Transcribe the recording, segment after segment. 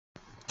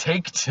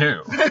Take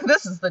two.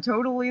 This is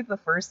totally the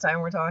first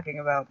time we're talking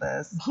about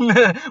this. We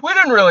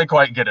didn't really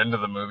quite get into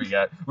the movie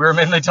yet. We were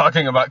mainly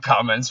talking about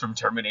comments from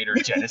Terminator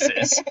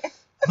Genisys.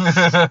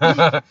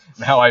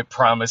 Now I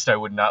promised I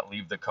would not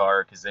leave the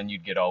car, because then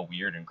you'd get all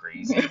weird and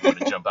crazy and want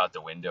to jump out the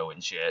window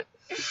and shit.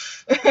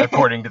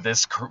 According to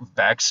this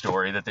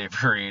backstory that they've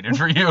created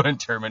for you in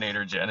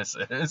Terminator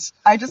Genisys.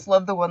 I just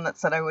love the one that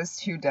said I was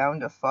too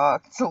down to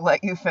fuck to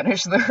let you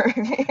finish the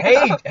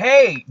review.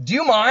 Hey, do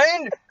you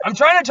mind? I'm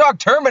trying to talk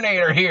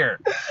Terminator here.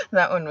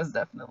 That one was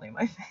definitely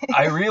my favorite.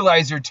 I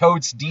realize you're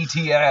totes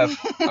DTF.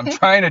 I'm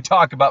trying to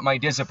talk about my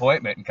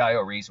disappointment in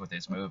Kyle Reese with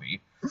his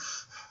movie.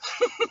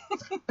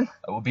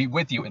 I will be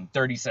with you in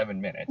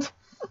 37 minutes.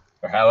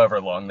 Or however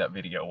long that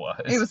video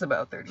was. It was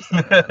about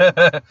 37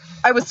 minutes.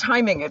 I was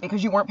timing it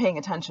because you weren't paying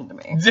attention to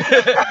me.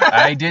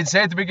 I did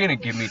say at the beginning,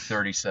 give me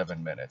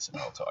 37 minutes and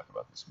I'll talk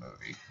about this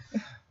movie.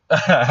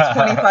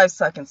 25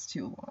 seconds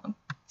too long.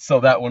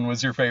 So that one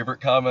was your favorite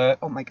comment?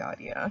 Oh my god,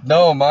 yeah.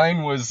 No,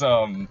 mine was,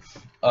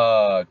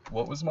 what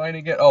was mine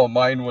again? Oh,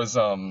 mine was,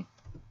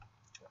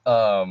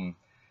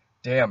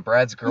 damn,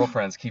 Brad's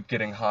girlfriends keep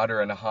getting hotter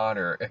and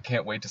hotter. I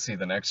can't wait to see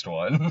the next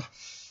one.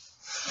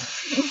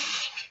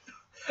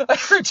 I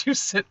heard you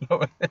sitting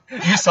over there.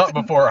 You saw it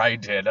before I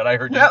did, and I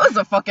heard you. That was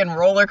a fucking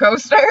roller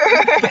coaster.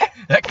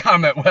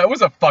 That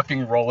was a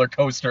fucking roller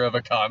coaster of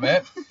a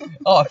comment.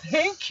 Oh,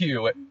 thank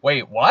you.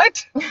 Wait,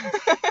 what?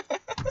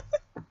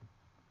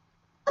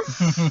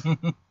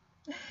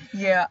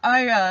 Yeah,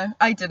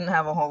 I didn't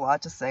have a whole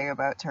lot to say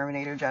about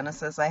Terminator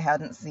Genisys. I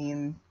hadn't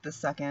seen the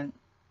second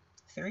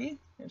 3?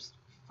 There's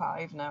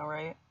 5 now,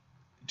 right?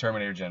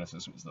 Terminator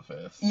Genisys was the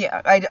 5th. Yeah,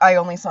 I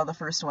only saw the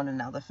first one and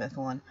now the 5th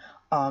one.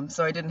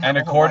 So I didn't have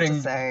a whole lot to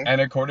say.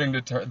 And according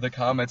to the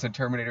comments in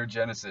Terminator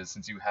Genisys,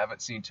 since you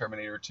haven't seen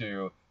Terminator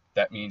 2,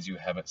 that means you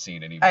haven't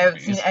seen any movies. I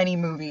haven't seen any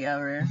movie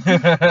ever.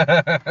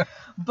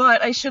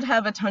 But I should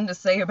have a ton to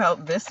say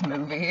about this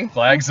movie.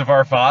 Flags of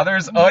Our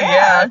Fathers? Oh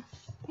yeah!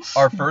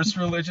 Our first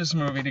religious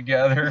movie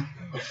together.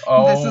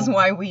 Oh. This is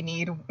why we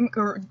need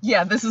dads.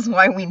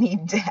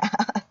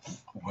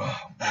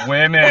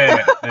 Women,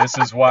 this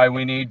is why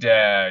we need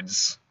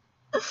dads.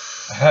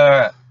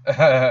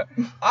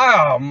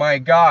 Oh my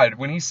god,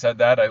 when he said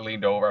that, I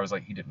leaned over. I was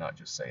like, he did not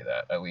just say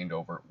that. I leaned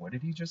over. What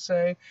did he just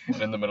say?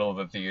 And in the middle of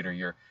the theater,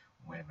 you're,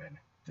 women,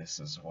 this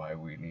is why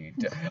we need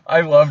dads.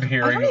 I loved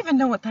hearing. I don't even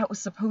know what that was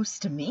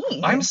supposed to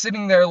mean. I'm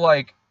sitting there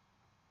like,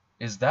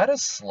 is that a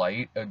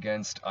slight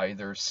against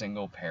either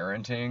single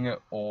parenting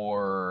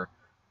or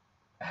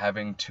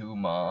having two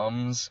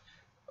moms?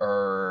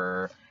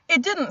 Or...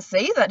 It didn't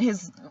say that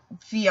his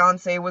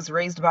fiance was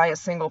raised by a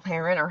single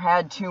parent or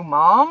had two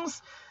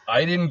moms.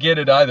 I didn't get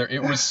it either.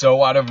 It was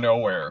so out of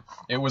nowhere.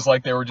 It was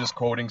like they were just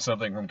quoting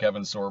something from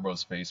Kevin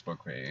Sorbo's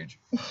Facebook page.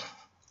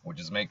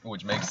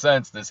 Which makes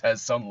sense. This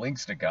has some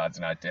links to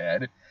God's Not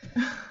Dead.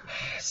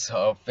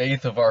 So,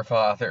 Faith of Our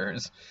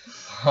Fathers.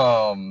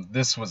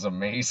 This was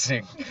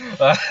amazing.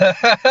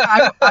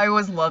 I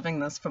was loving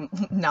this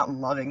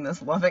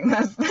loving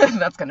this.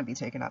 That's going to be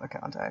taken out of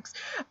context.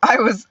 I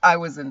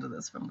was into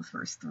this from the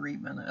first 3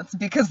 minutes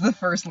because the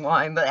first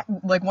line,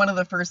 one of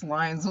the first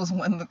lines was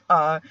when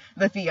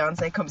the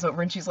fiance comes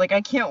over and she's like, I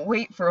can't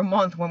wait for a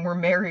month when we're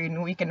married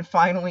and we can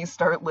finally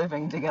start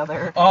living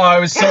together. Oh, I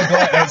was so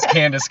glad. That was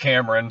Candace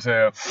Cameron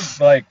too.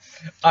 Like,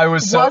 I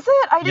was so... Was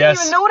it? I didn't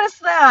even notice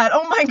that.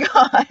 Oh my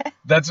god.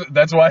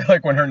 That's why,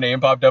 like, when her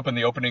name popped up in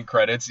the opening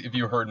credits, if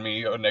you heard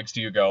me next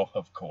to you go,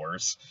 of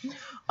course.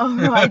 Oh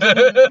no, I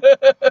didn't.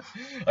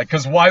 Like,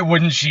 because why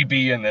wouldn't she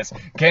be in this?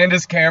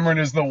 Candace Cameron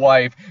is the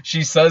wife.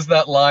 She says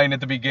that line at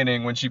the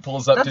beginning when she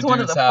pulls up to Dude's house. That's one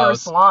of the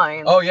first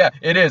lines. Oh yeah,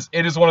 it is.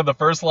 It is one of the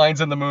first lines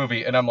in the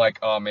movie, and I'm like,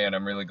 oh man,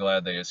 I'm really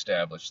glad they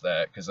established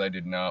that, because I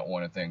did not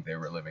want to think they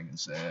were living in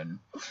sin.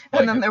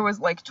 And then there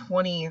was like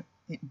 20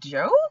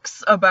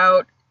 jokes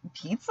about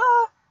pizza?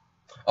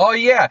 Oh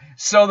yeah,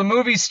 so the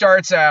movie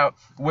starts out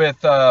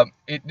with,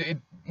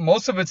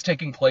 most of it's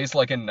taking place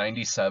like in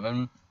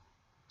 97,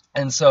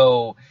 and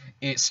so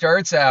it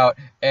starts out,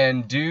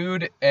 and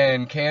Dude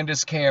and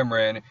Candace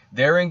Cameron,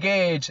 they're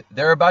engaged,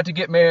 they're about to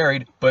get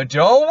married, but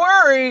don't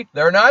worry,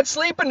 they're not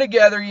sleeping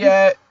together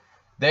yet.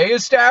 They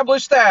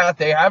established that,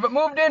 they haven't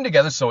moved in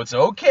together, so it's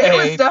okay.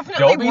 It was definitely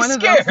don't be one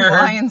scared. Of those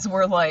lines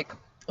where like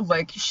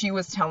she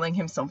was telling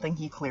him something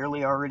he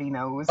clearly already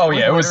knows. Oh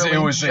yeah, it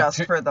was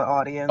just for the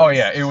audience. Oh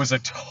yeah, it was a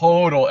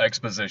total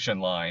exposition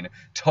line.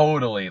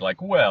 Totally,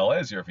 like, well,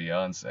 as your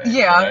fiance,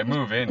 yeah, I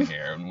move in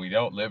here and we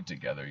don't live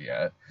together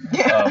yet.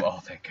 Yeah. Oh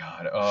thank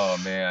God. Oh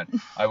man,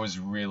 I was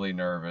really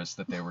nervous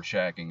that they were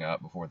shacking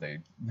up before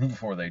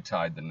they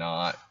tied the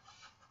knot.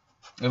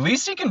 At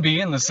least he can be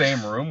in the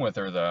same room with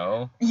her,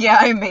 though. Yeah,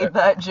 I made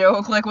that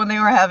joke. Like, when they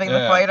were having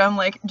the fight, I'm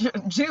like,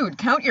 dude,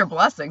 count your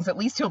blessings. At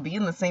least he'll be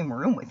in the same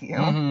room with you.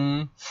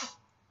 Mm-hmm.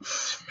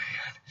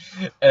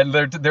 Man. And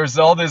there's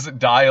all this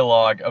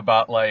dialogue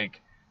about,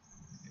 like,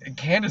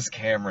 Candace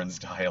Cameron's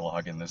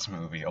dialogue in this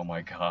movie, oh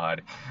my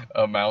god,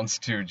 amounts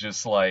to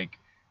just, like,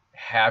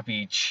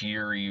 happy,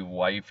 cheery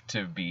wife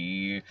to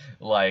be.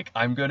 Like,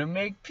 I'm gonna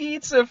make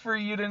pizza for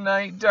you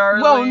tonight,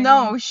 darling. Well,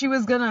 no, she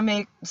was gonna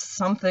make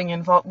something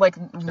involved. Like,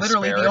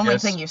 literally, the only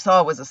Asparagus? thing you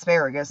saw was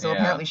asparagus. So Yeah.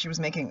 apparently, she was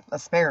making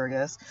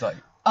asparagus. It's like,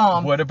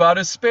 Um, what about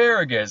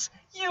asparagus?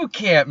 You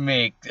can't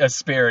make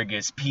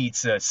asparagus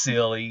pizza,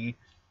 silly.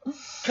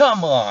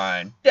 Come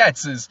on.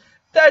 That's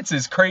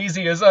as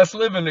crazy as us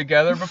living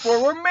together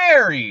before we're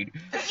married.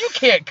 You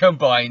can't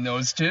combine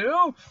those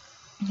two.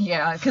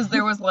 yeah, because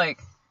there was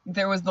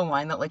the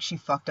line that like she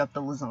fucked up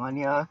the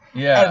lasagna,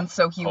 Yeah. and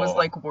so he was Oh.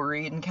 like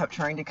worried and kept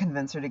trying to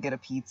convince her to get a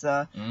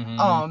pizza.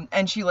 Mhm.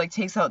 And she like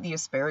takes out the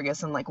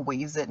asparagus and like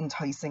waves it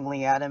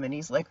enticingly at him, and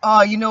he's like,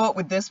 "Oh, you know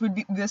what? This would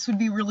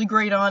be really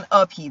great on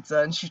a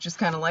pizza." And she's just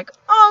kind of like,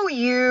 "Oh,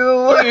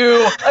 you."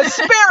 Ew,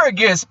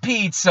 asparagus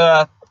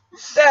pizza.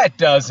 That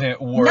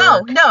doesn't work.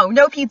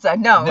 No pizza.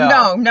 No.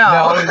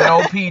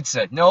 No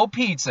pizza. No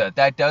pizza.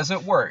 That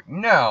doesn't work.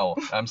 No.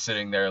 I'm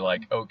sitting there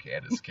like, oh,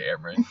 Candace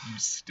Cameron, you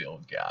still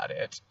got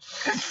it.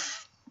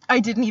 I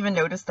didn't even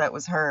notice that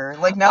was her.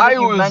 Like, now that I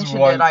you was mentioned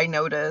one- it, I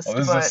noticed. Oh,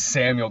 this but is a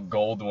Samuel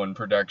Goldwyn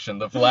production.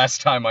 The last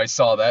time I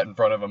saw that in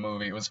front of a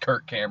movie, it was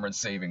Kirk Cameron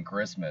Saving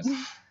Christmas.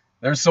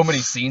 There's so many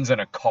scenes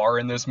in a car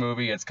in this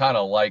movie. It's kind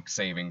of like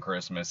Saving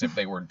Christmas if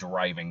they were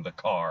driving the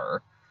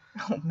car.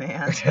 oh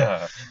man.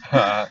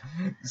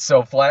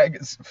 So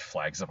flags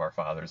of our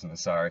fathers,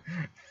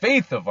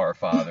 faith of our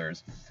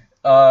fathers.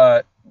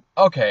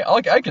 Okay,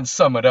 I can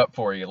sum it up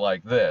for you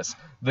like this.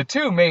 The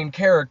two main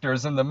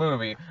characters in the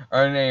movie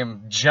are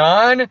named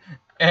John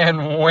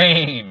and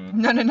Wayne.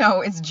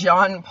 No, it's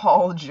John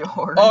Paul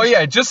George. Oh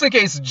yeah, just in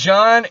case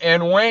John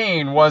and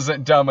Wayne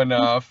wasn't dumb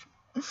enough,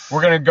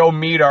 we're gonna go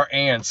meet our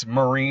aunts,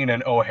 Maureen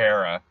and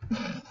O'Hara,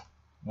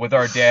 with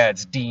our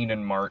dads, Dean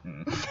and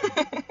Martin.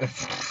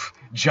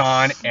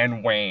 John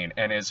and Wayne,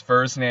 and his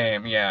first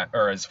name,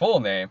 or his full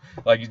name,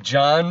 like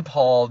John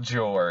Paul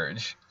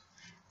George.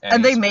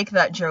 And they he's- make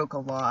that joke a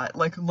lot.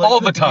 Like All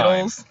the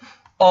time. Beatles.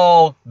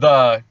 all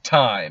the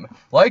time.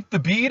 Like the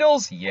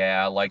Beatles?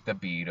 Yeah, like the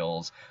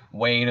Beatles.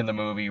 Wayne in the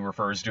movie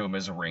refers to him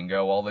as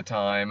Ringo all the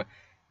time.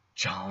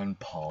 John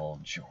Paul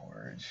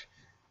George.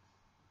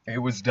 It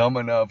was dumb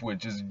enough with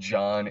just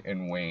John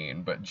and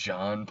Wayne, but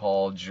John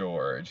Paul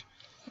George.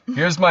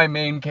 Here's my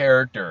main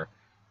character.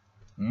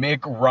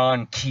 Mick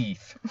Ron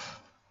Keith.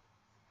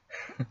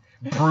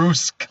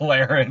 Bruce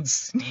Clarence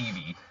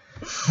Stevie.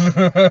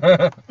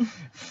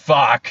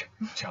 Fuck.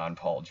 John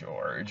Paul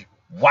George.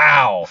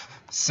 Wow.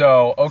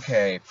 So,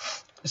 okay.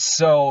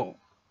 So,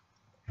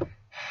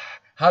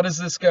 how does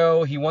this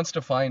go? He wants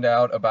to find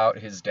out about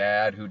his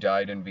dad who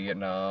died in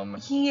Vietnam.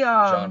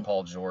 John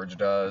Paul George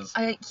does.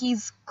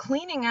 He's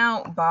cleaning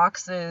out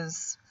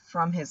boxes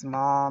from his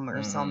mom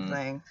or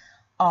something.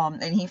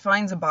 And he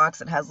finds a box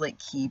that has like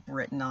keep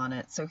written on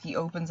it. So he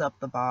opens up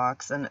the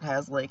box and it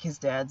has like his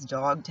dad's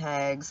dog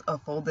tags, a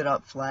folded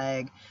up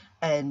flag,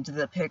 and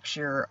the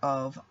picture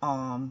of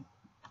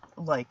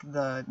like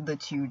the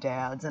two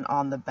dads, and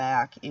on the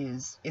back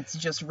it's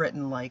just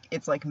written like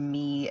it's like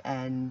me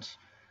and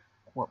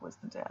what was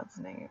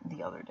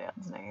the other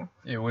dad's name?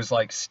 It was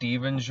like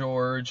Stephen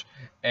George,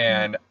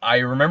 and I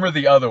remember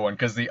the other one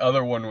because the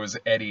other one was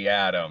Eddie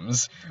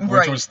Adams, which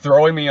Right. was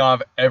throwing me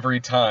off every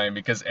time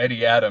because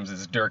Eddie Adams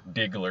is Dirk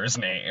Diggler's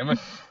name.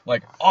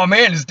 Like, oh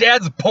man, his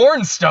dad's a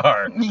porn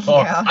star.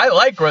 Oh, Yeah. I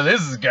like where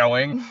this is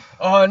going.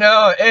 Oh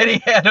no,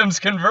 Eddie Adams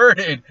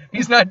converted.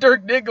 He's not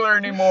Dirk Diggler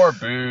anymore.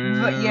 Boo.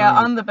 But yeah,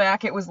 on the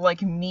back it was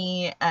like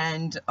me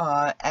and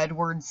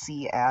Edward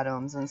C.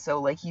 Adams, and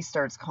so like he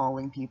starts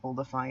calling people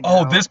to find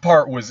Oh, out. this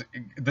part was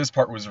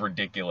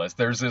ridiculous.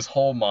 There's this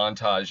whole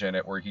montage in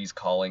it where he's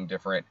calling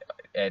different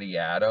Eddie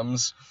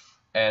Adams,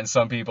 and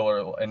some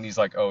people and he's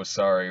like, "Oh,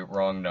 sorry,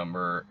 wrong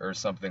number," or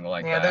something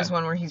like Yeah, that. there's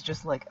one where he's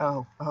just like,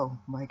 oh,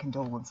 my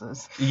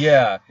condolences.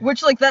 Yeah,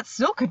 Which, like, that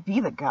still could be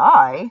the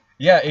guy.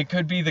 yeah, it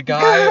could be the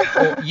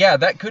guy. Yeah,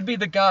 that could be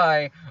the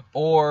guy.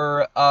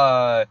 Or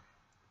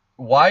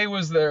why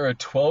was there a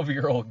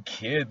 12-year-old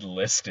kid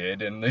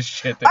listed in the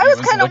shit that I he was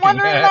was kind of looking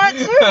wondering at? that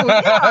too.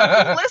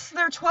 Yeah, who lists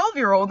their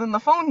 12-year-old in the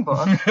phone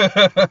book?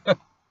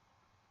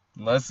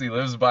 Unless he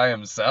lives by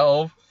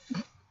himself.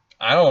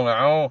 I don't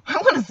know. I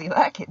want to see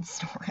that kid's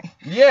story.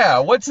 Yeah,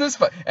 what's this?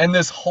 And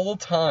this whole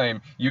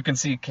time, you can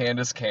see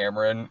Candace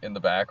Cameron in the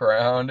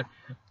background,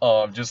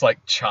 just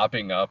like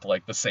chopping up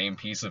like the same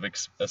piece of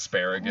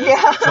asparagus.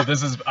 Yeah. So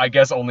this is, I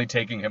guess, only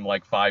taking him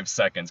like 5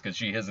 seconds because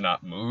she has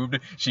not moved.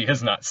 She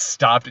has not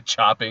stopped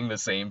chopping the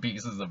same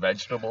pieces of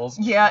vegetables.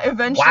 Yeah,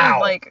 eventually, Wow.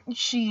 like,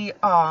 she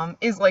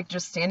is, like,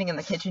 just standing in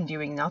the kitchen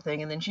doing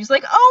nothing, and then she's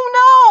like,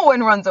 oh no,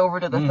 and runs over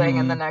to the thing,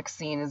 and the next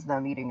scene is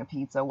them eating a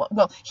pizza.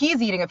 Well, he's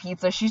eating a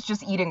pizza, she's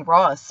just eating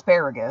raw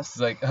asparagus. It's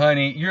like,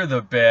 honey, you're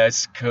the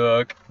best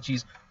cook.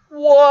 She's,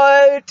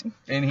 what?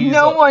 And he's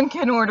No like, one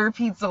can order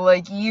pizza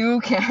like you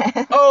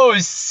can. oh,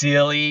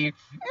 silly.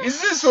 Is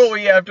this what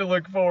we have to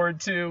look forward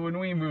to when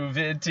we move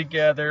in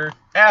together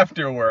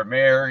after we're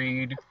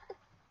married?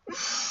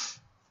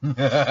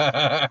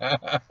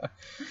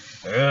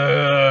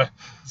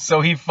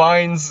 So he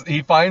finds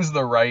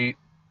the right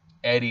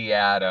Eddie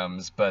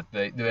Adams, but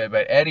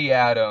Eddie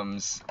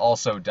Adams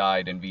also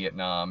died in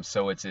Vietnam,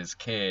 so it's his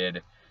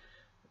kid,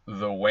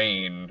 the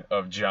Wayne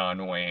of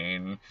John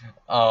Wayne,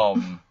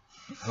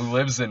 who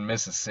lives in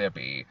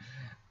Mississippi.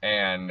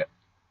 And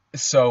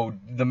so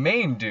the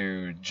main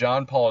dude,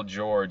 John Paul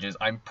George,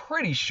 I'm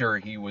pretty sure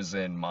he was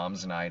in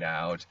Mom's Night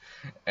Out.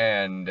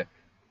 And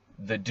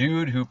the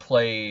dude who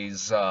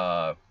plays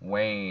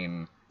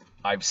Wayne,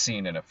 I've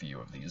seen in a few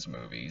of these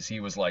movies. He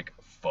was like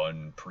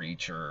fun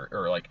preacher,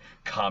 or like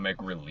comic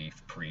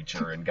relief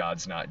preacher in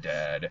God's Not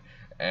Dead.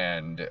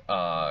 And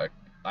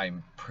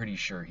I'm pretty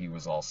sure he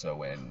was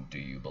also in Do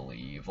You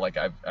Believe? Like,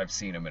 I've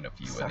seen him in a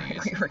few of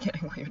these. We were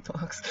getting weird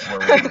looks.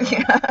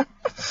 Yeah.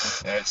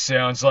 That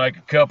sounds like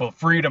a couple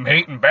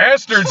freedom-hating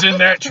bastards in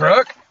that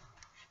truck.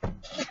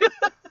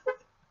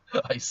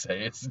 I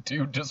say it's a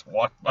dude just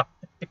walked by.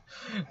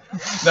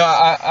 No,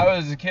 I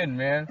was a kid,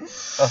 man.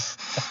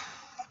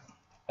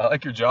 I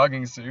like your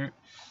jogging suit.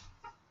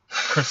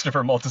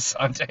 Christopher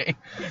Moltisanti.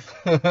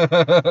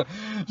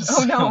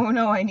 Oh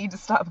no, I need to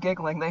stop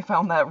giggling. They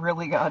found that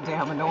really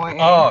goddamn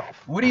annoying. Oh,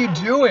 what are you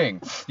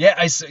doing?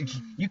 Yeah,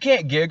 you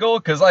can't giggle,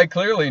 because I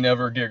clearly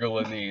never giggle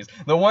in these.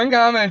 The one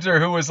commenter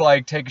who was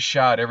like, take a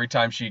shot every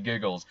time she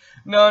giggles.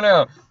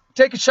 No,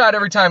 take a shot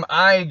every time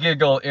I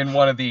giggle in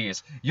one of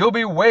these. You'll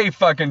be way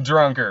fucking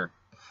drunker.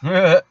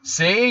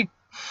 See?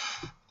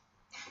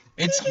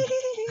 It's...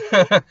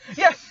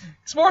 yeah,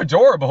 it's more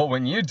adorable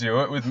when you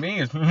do it with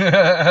me.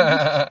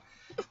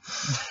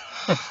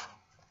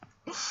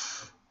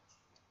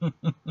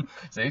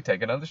 See,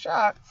 take another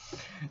shot.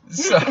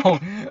 So,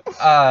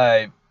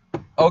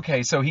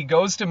 okay, so he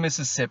goes to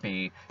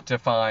Mississippi to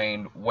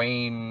find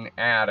Wayne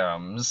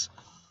Adams,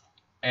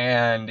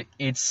 and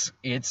it's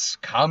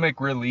comic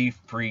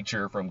relief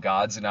preacher from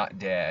God's Not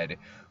Dead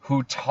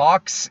who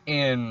talks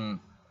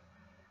in...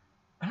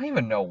 I don't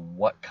even know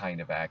what kind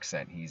of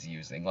accent he's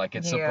using. Like,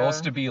 it's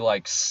supposed to be,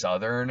 like,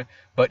 Southern,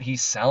 but he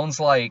sounds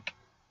like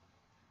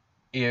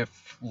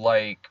if,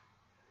 like,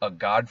 a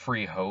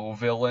Godfrey Ho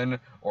villain,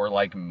 or,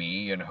 like,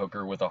 me and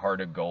Hooker with a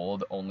Heart of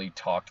Gold only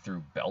talked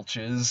through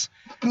belches.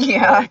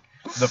 Yeah. Like,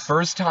 the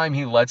first time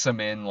he lets him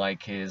in,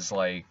 like, his,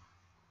 like,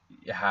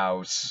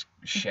 house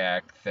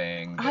shack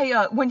thing.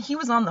 When he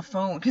was on the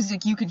phone, because,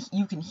 like, you can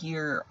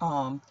hear,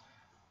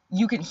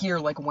 you can hear,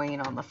 like,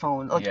 Wayne on the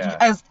phone, like,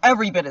 as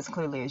every bit as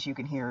clearly as you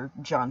can hear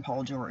John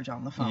Paul George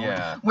on the phone.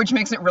 Yeah. Which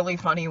makes it really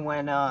funny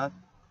when, I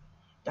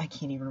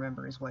can't even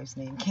remember his wife's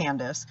name,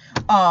 Candace,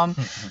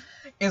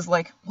 is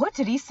like, what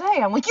did he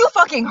say? I'm like, you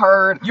fucking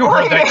heard! You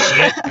heard that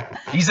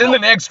shit! He's in the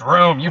next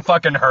room, you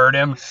fucking heard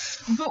him!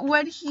 But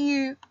when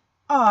he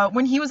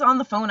was on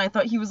the phone, I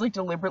thought he was, like,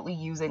 deliberately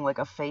using, like,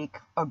 a fake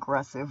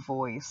aggressive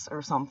voice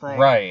or something.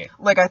 Right.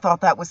 Like, I thought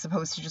that was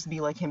supposed to just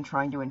be, like, him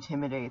trying to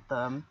intimidate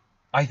them.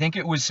 I think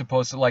it was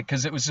supposed to, like,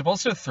 because it was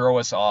supposed to throw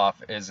us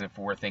off as if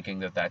we're thinking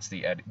that that's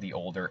the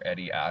older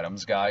Eddie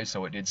Adams guy,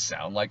 so it did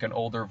sound like an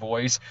older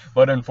voice,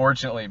 but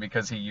unfortunately,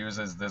 because he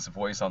uses this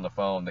voice on the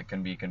phone that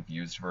can be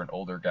confused for an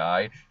older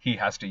guy, he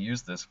has to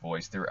use this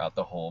voice throughout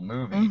the whole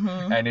movie,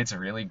 and it's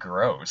really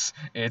gross.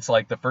 It's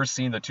like the first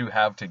scene the two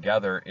have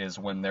together is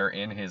when they're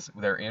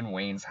in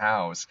Wayne's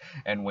house,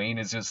 and Wayne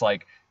is just,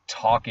 like,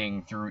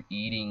 talking through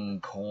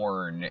eating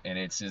corn, and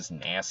it's just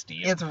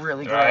nasty. It's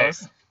really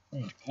gross.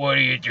 What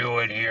are you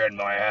doing here in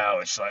my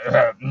house? Like,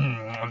 well,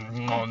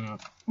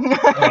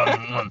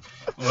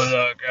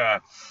 look,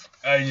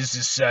 I just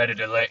decided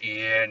to let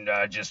you in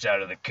just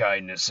out of the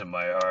kindness of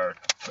my heart.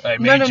 I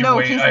made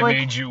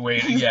you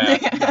wait.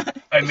 Yeah,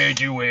 I made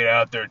you wait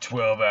out there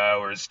 12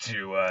 hours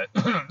to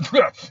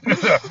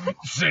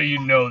so you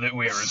know that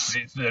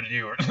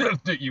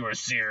you were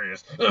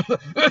serious.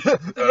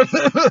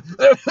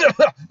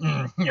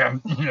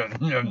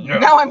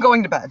 Now I'm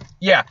going to bed.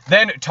 Yeah,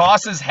 then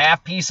tosses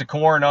half piece of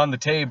corn on the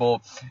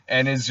table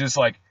and is just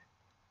like,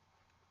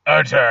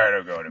 I'm tired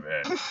of going to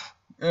bed.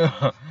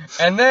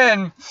 And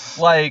then,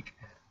 like,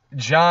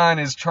 John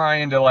is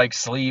trying to, like,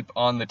 sleep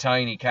on the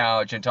tiny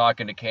couch and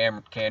talking to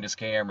Candace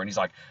Cameron. He's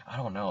like, I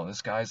don't know,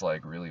 this guy's,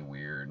 like, really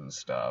weird and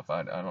stuff.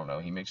 I don't know,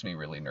 he makes me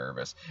really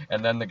nervous.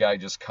 And then the guy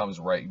just comes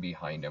right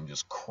behind him,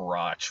 just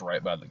crotch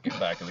right by the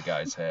back of the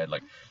guy's head,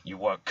 like, you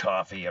want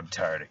coffee? I'm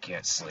tired, I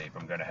can't sleep.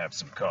 I'm gonna have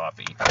some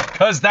coffee.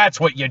 Because that's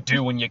what you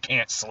do when you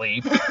can't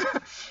sleep.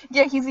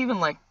 Yeah, he's even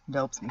like, it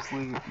helps me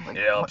sleep. Like,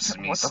 it helps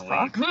me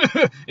sleep. The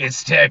fuck?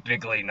 It's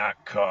technically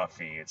not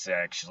coffee. It's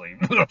actually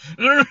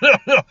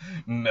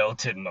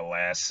melted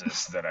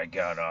molasses that I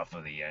got off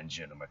of the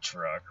engine of my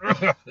truck.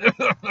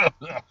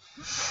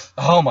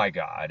 Oh my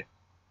god.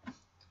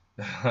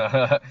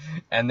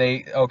 And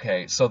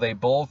so they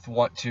both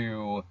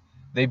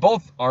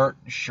aren't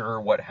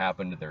sure what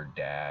happened to their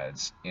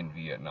dads in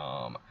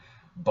Vietnam,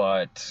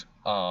 but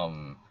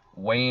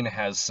Wayne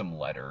has some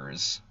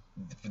letters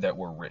that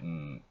were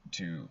written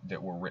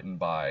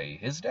by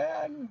his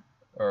dad,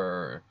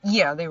 or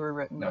yeah, they were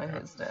written by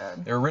his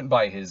dad. They were written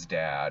by his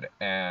dad,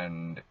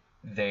 and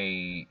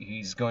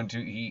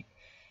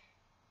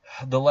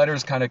the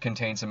letters kind of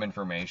contain some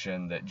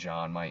information that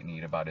John might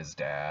need about his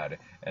dad,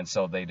 and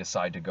so they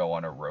decide to go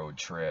on a road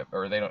trip.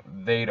 Or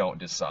they don't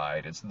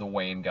decide. It's the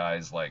Wayne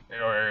guy's like,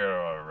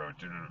 road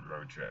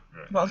trip.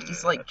 Well,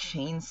 he's like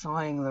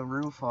chainsawing the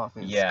roof off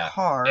his Yeah,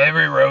 car.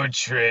 every road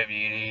trip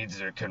he needs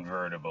a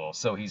convertible,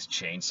 so he's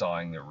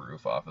chainsawing the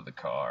roof off of the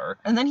car.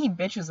 And then he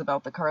bitches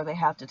about the car they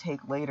have to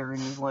take later,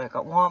 and he's like, I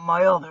want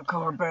my other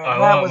car back.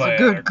 That was a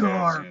good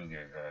car.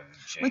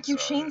 Like, you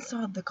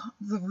chainsawed the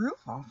roof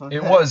off of it.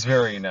 It was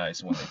very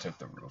nice when they took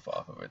the roof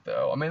off of it,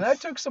 though. I mean, that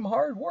took some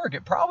hard work.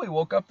 It probably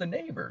woke up the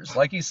neighbors.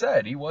 Like he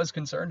said, he was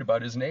concerned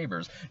about his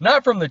neighbors.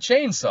 Not from the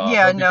chainsaw,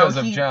 but because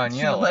of John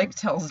yelling. He, like,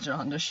 tells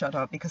John to shut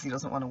up because he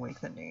doesn't want to wake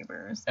the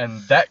neighbors.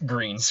 And that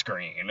green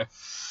screen.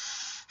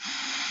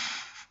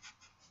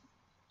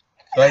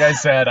 Like I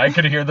said, I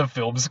could hear the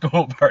film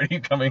school party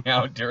coming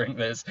out during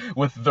this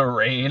with the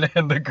rain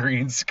and the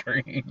green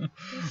screen.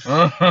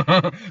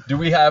 Do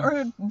we have...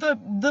 Or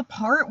the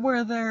part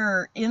where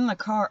they're in the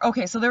car...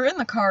 Okay, so they're in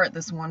the car at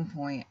this one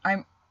point.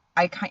 I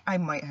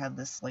might have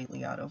this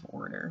slightly out of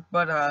order.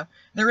 But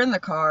they're in the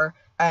car,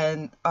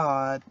 and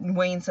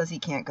Wayne says he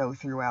can't go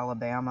through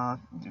Alabama.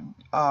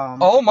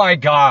 Oh my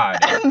god!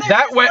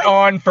 That went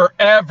on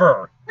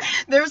forever!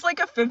 There's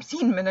like a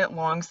 15-minute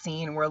long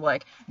scene where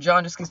like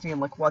John just keeps being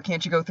like, "Why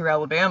can't you go through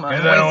Alabama?"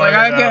 And Wayne's like,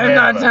 "I'm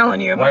not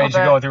telling you about that." Why aren't you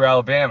going through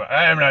Alabama?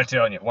 I'm not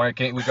telling you. Why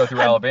can't we go through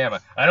Alabama?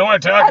 I don't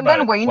want to talk about it.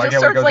 And then Wayne just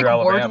starts like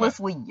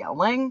wordlessly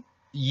yelling.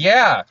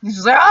 Yeah. He's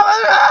just like,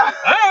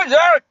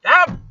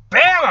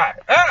 Alabama!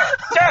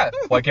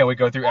 Why can't we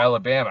go through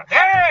Alabama?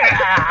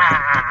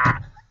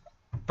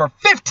 For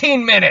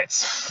 15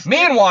 minutes.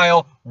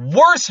 Meanwhile,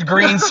 worst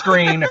green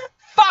screen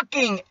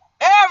fucking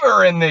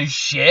ever in this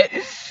shit.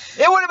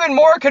 It would have been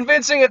more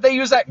convincing if they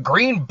used that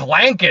green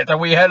blanket that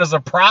we had as a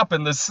prop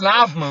in the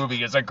Snob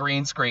movie as a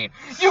green screen.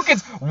 You could,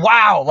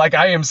 wow, like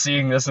I am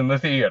seeing this in the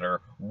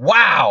theater.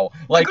 Wow.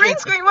 Like the green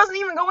screen wasn't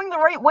even going the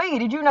right way.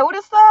 Did you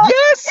notice that?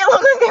 Yes. It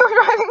looked like they were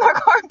driving their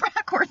car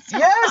backwards.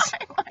 Yes.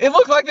 It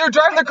looked like they were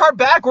driving their car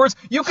backwards.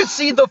 You could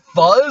see the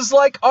fuzz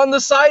like on the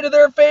side of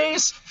their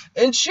face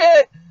and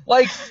shit.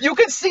 Like, you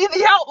could see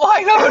the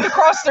outline of it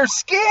across their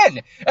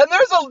skin. And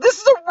this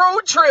is a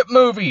road trip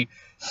movie.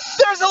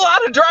 There's a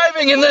lot of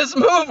driving in this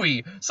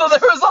movie. So there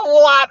was a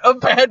lot of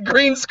bad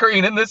green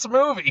screen in this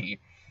movie.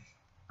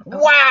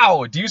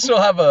 Wow. Do you still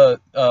have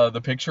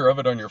the picture of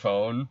it on your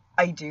phone?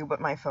 I do,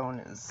 but my phone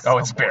is... Oh,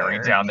 it's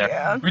buried down there.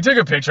 Yeah. We took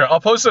a picture. I'll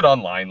post it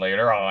online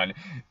later on.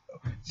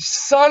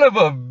 Son of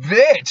a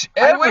bitch!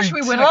 I wish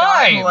we would have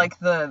gotten like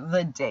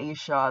the day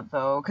shot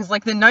though, because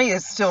like the night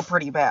is still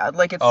pretty bad.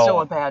 Like it's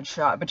still a bad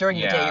shot, but during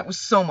the day it was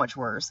so much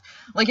worse.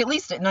 Like at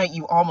least at night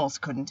you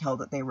almost couldn't tell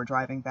that they were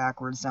driving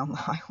backwards down the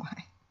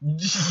highway.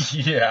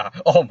 Yeah,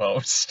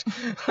 almost. I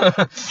love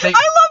the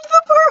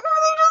part where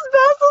they just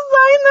pass a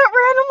sign that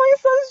randomly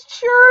says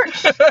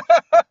church.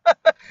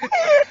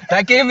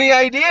 That gave him the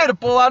idea to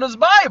pull out his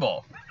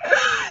Bible.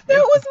 That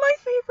was my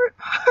favorite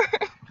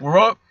part. We're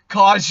up,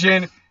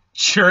 caution.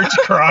 Church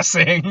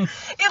crossing.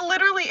 It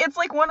literally, it's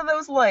like one of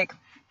those I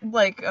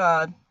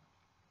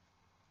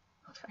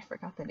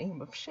forgot the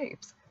name of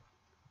shapes.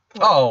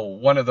 Oh,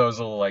 one of those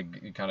little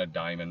like kind of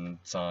diamond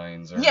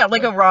signs. Or, yeah,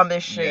 like a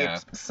rhombus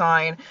shaped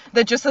sign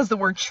that just says the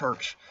word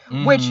church,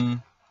 which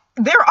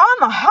they're on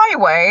the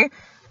highway.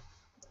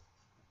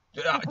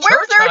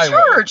 Where's their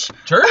church?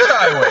 Church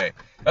highway.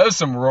 That was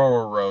some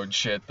rural road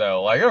shit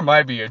though. Like there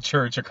might be a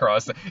church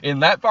across in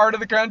that part of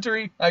the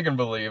country. I can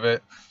believe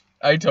it.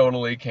 I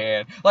totally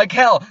can. Like,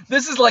 hell,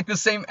 this is like the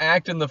same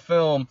act in the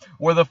film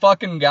where the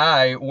fucking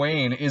guy,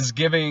 Wayne, is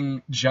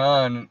giving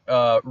John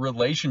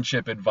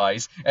relationship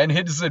advice, and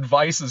his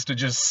advice is to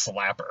just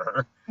slap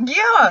her.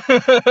 Yeah.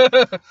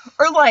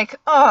 Or like,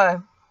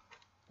 when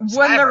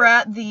they're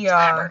at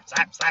the,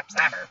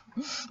 slap her.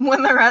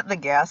 When they're at the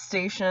gas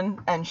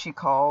station, and she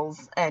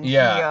calls, and he,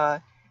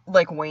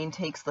 like, Wayne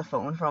takes the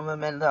phone from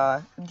him, and,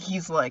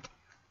 he's like,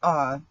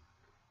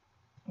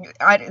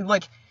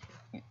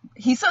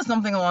 he says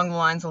something along the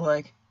lines of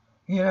like,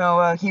 you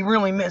know, he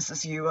really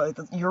misses you.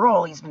 You're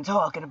all he's been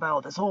talking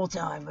about this whole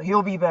time, but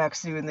he'll be back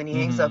soon. And then he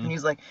hangs up and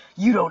he's like,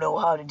 you don't know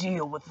how to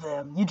deal with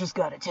them. You just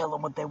gotta tell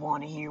them what they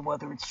want to hear,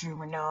 whether it's true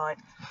or not.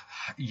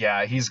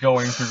 Yeah, he's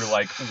going through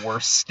like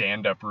worst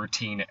stand-up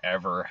routine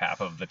ever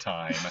half of the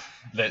time.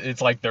 That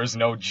it's like there's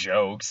no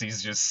jokes.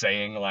 He's just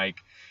saying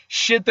like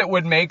shit that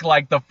would make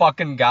like the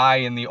fucking guy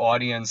in the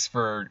audience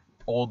for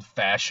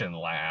old-fashioned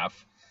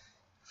laugh.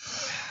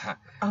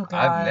 Oh, God.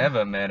 I've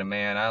never met a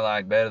man I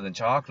like better than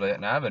chocolate,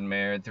 and I've been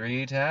married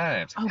 3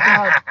 times. Oh,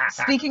 God.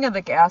 Speaking of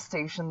the gas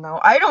station, though,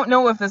 I don't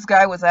know if this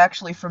guy was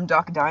actually from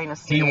Duck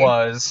Dynasty. He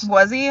was.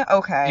 Was he?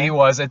 Okay. He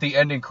was. At the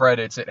ending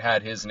credits, it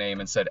had his name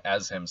and said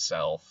as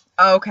himself.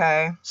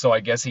 Okay. So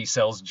I guess he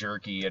sells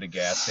jerky at a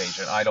gas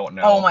station. I don't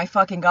know. Oh, my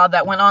fucking God.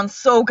 That went on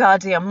so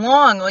goddamn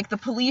long. Like, the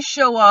police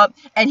show up,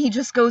 and he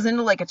just goes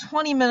into, like, a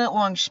 20-minute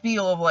long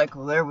spiel of, like,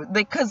 well,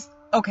 because...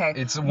 Okay,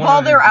 it's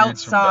while they're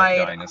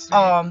outside,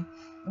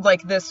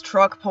 like this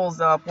truck pulls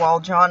up while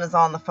John is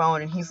on the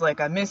phone, and he's like,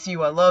 I miss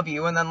you, I love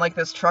you, and then like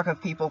this truck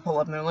of people pull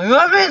up and they're like,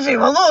 I miss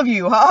you, I love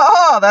you, ha ha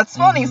ha, that's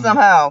funny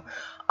somehow.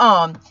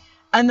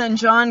 And then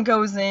John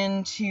goes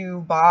in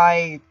to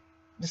buy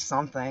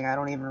something, I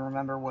don't even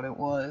remember what it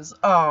was,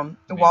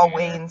 while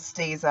Wayne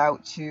stays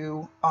out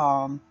to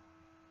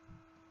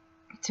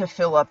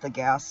fill up the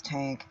gas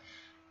tank,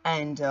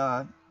 and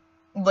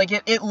like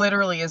it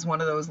literally is one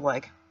of those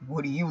like,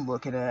 what are you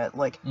looking at,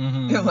 like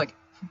like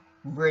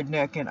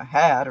redneck in a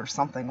hat or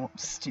something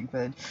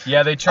stupid.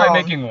 Yeah, they try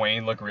making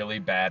Wayne look really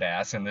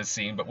badass in this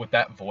scene, but with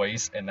that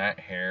voice and that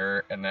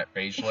hair and that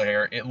facial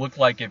hair, it looked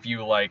like if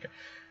you like,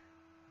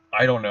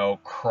 I don't know,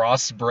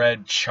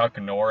 crossbred Chuck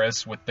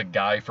Norris with the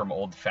guy from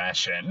Old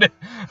Fashioned.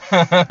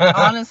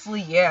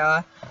 Honestly,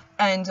 yeah.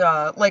 And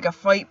like a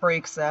fight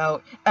breaks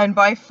out, and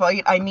by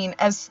fight I mean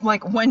as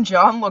like when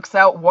John looks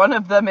out, one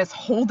of them is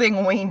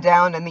holding Wayne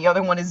down and the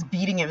other one is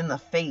beating him in the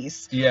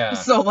face. Yeah.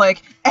 So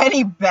like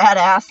any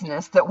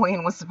badassness that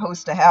Wayne was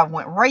supposed to have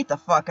went right the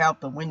fuck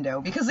out the window,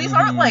 because these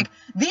aren't like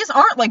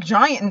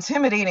giant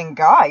intimidating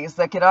guys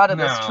that get out of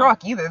this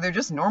truck either. They're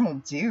just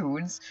normal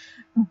dudes,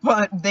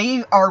 but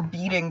they are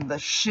beating the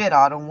shit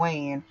out of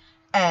Wayne.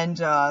 And,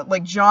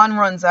 like, John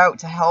runs out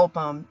to help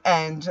him,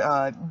 and,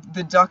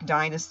 the Duck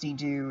Dynasty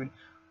dude,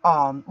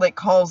 like,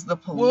 calls the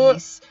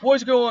police.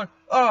 What's going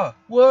on?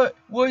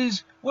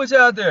 What's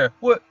out there?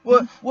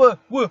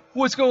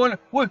 What's going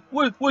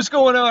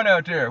on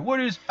out there?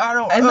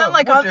 And then,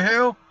 like, what the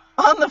hell?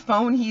 On the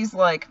phone, he's,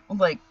 like,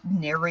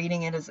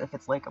 narrating it as if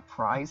it's, like, a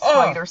prize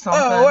fight or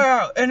something. Oh,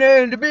 wow. And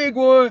then the big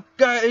one,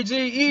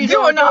 you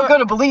are not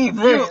gonna believe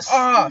this.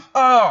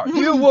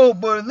 You won't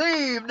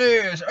believe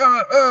this.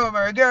 Oh,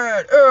 my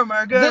God. Oh,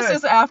 my God. This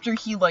is after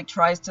he, like,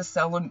 tries to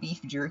sell him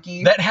beef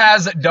jerky. That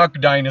has Duck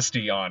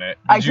Dynasty on it.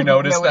 Did you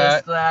notice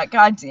that?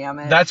 God damn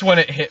it. That's when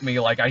it hit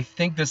me. Like, I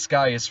think this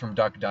guy is from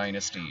Duck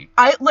Dynasty.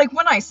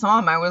 When I saw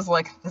him, I was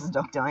like, this is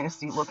Duck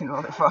Dynasty looking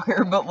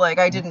motherfucker. But, like,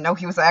 I didn't know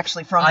he was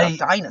actually from Duck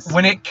Dynasty.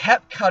 When it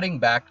kept cutting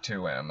back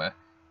to him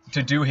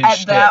to do his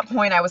shtick. At that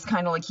point, I was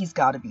kind of like, he's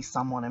got to be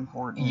someone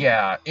important.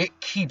 Yeah, it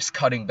keeps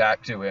cutting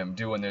back to him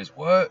doing this.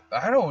 What?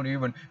 I don't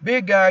even.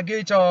 Big guy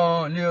gets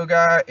on, little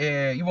guy.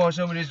 You want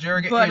some of this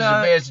jerky? It's the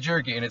best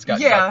jerky, and it's got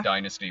Duck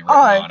Dynasty written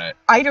on it.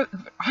 I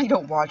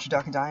don't watch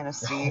Duck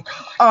Dynasty.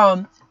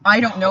 I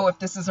don't know if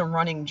this is a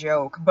running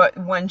joke, but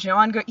when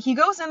John he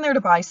goes in there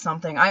to buy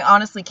something. I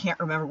honestly can't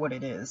remember what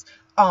it is.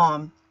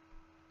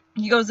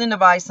 He goes in to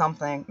buy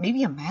something.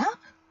 Maybe a map?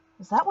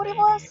 Is that what it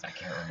was? I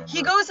can't remember.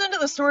 He goes into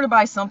the store to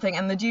buy something,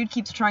 and the dude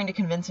keeps trying to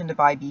convince him to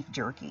buy beef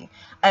jerky.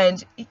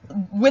 And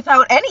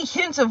without any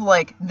hint of,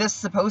 like, this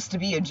supposed to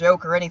be a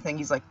joke or anything,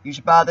 he's like, you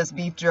should buy this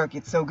beef jerky.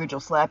 It's so good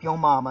you'll slap your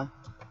mama.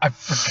 I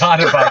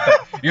forgot about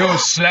that. You'll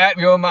slap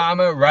your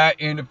mama right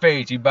in the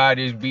face. You buy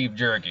this beef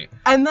jerky.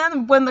 And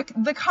then when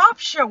the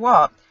cops show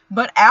up,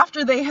 but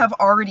after they have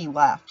already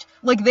left,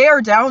 like, they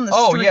are down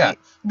the street. Yeah.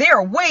 They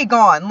are way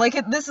gone.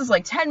 Like, this is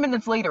like 10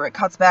 minutes later, it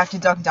cuts back to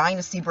Duck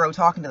Dynasty bro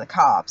talking to the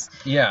cops.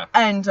 Yeah.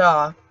 And,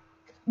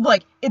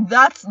 like,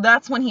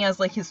 that's when he has,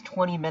 like, his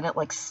 20-minute,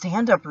 like,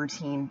 stand-up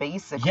routine,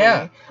 basically.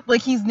 Yeah.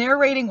 Like, he's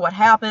narrating what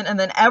happened, and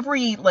then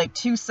every, like,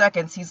 2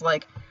 seconds, he's,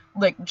 like,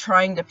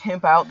 trying to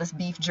pimp out this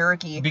beef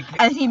jerky.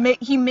 And he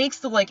makes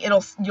the, like,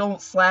 you'll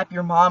slap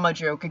your mama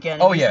joke again.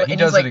 Oh, yeah, he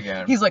does it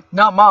again. He's like,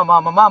 not my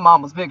mama. My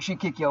mama's big. She'd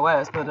kick your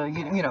ass, but,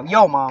 you know,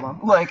 yo mama.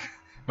 Like...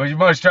 But you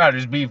must try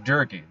this beef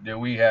jerky that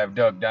we have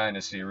Duck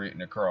Dynasty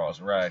written across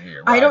right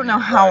here. I don't know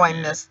how I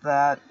missed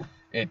that.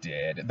 It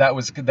did. That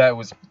was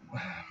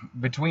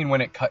between when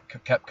it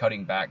kept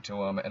cutting back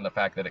to him and the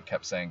fact that it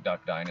kept saying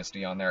Duck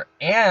Dynasty on there,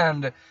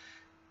 and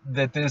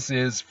that this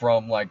is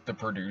from like the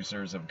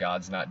producers of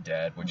God's Not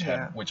Dead,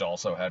 which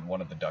also had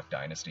one of the Duck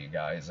Dynasty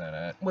guys in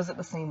it. Was it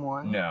the same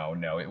one? No,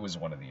 it was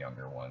one of the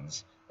younger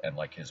ones, and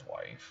like his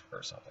wife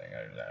or something.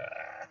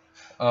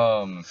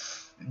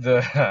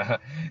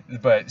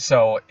 But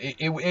so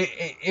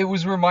it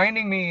was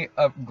reminding me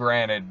of,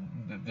 granted,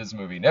 this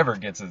movie never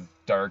gets as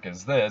dark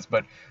as this,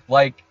 but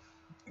like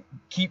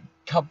keep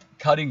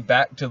cutting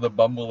back to the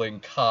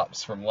bumbling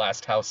cops from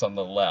Last House on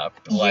the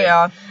Left. Like,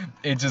 yeah.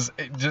 It just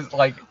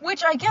like,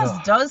 which I guess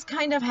does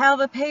kind of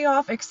have a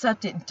payoff,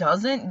 except it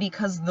doesn't,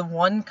 because the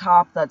one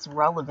cop that's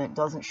relevant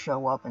doesn't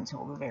show up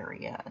until the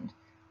very end.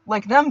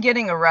 Like, them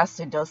getting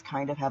arrested does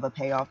kind of have a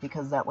payoff,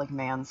 because that, like,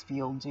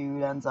 Mansfield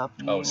dude ends up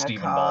being a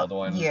Stephen cop.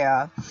 Baldwin.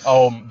 Yeah.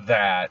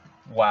 That.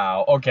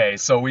 Wow. Okay,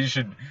 so we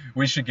should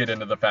get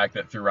into the fact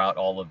that throughout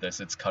all of this,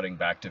 it's cutting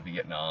back to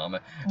Vietnam.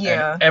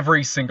 Yeah. And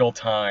every single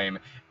time,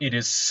 it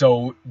is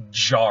so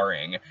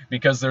jarring,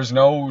 because there's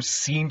no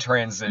scene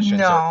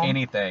transitions or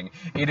anything.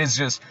 It is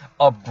just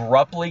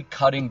abruptly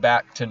cutting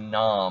back to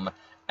Nam,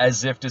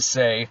 as if to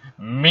say,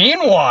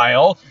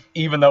 meanwhile,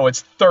 even though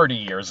it's 30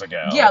 years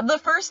ago. Yeah, the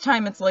first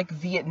time it's like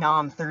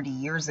Vietnam 30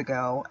 years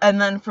ago, and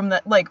then from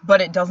that, like,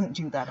 but it doesn't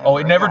do that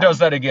it never does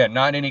that again.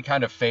 Not any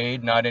kind of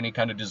fade, not any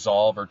kind of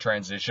dissolve or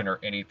transition or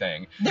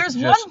anything. There's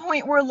one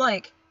point where,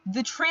 like,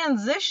 the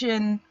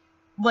transition,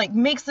 like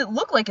makes it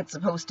look like it's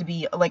supposed to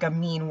be like a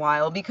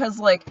meanwhile, because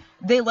like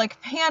they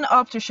like pan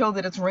up to show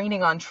that it's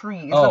raining on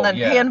trees, Oh, and then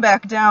yeah. pan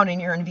back down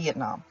and you're in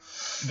Vietnam.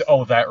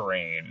 Oh, that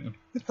rain.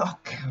 Oh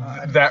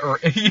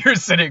god. You're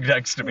sitting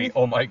next to me.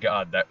 Oh my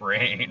god, that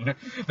rain.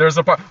 There's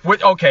a part.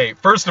 Okay,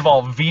 first of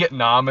all,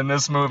 Vietnam in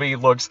this movie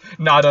looks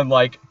not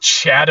unlike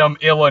Chatham,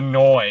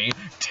 Illinois,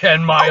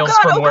 10 miles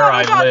from where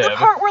I live. The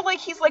part where like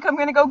he's like, I'm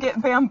gonna go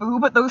get bamboo,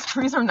 but those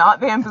trees are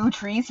not bamboo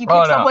trees. He picks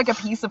Oh, no. up like a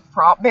piece of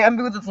prop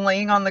bamboo that's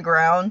laying on the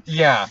ground.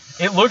 Yeah,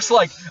 it looks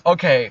like,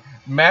 okay,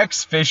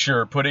 Max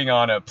Fisher putting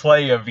on a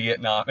play of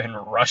Vietnam in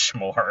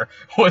Rushmore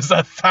was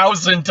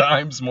 1,000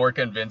 times more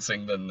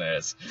convincing than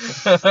this.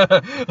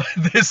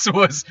 This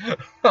was...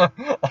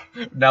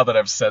 Now that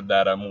I've said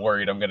that, I'm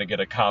worried I'm going to get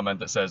a comment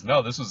that says,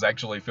 no, this was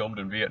actually filmed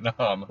in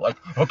Vietnam. Like,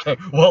 okay,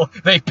 well,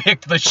 they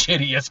picked the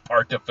shittiest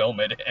part to film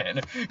it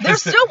in. There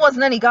still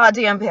wasn't any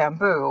goddamn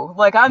bamboo.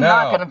 Like, I'm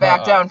not gonna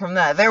back down from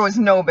that. There was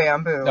no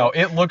bamboo. No,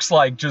 it looks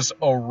like just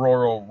a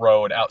rural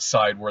road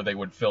outside where they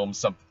would film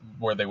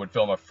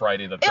a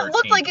Friday the 13th It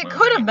looked like it movie.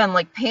 could have been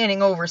like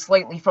panning over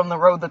slightly from the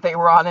road that they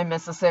were on in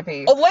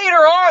Mississippi. Later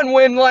on,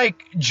 when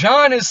like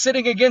John is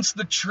sitting against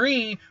the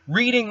tree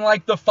reading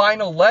like the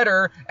final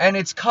letter, and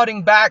it's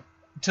cutting back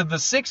to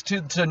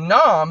to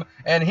Nam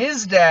and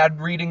his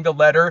dad reading the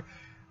letter,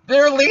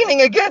 they're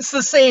leaning against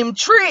the same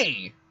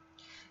tree.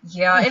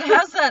 Yeah, it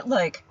has that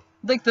like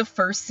the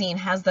first scene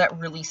has that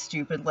really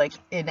stupid, like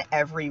in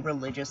every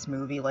religious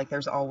movie, like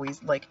there's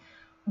always like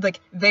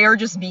they are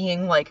just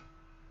being like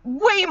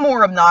way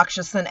more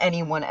obnoxious than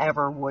anyone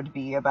ever would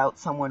be about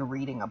someone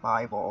reading a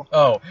Bible.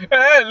 Oh, look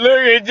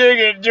at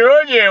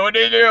Georgia with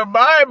his little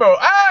Bible.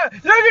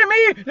 Look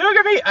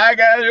at me, I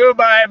got a little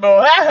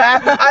Bible.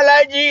 I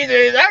like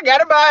Jesus, I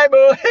got a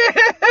Bible.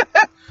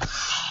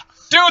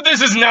 Dude,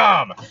 this is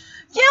Nam.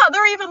 Yeah,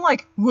 they're even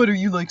like, what, are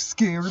you like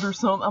scared or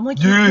something? I'm like,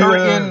 Yeah. you're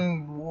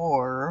in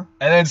war.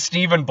 And then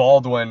Stephen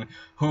Baldwin,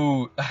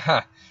 who...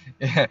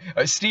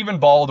 Stephen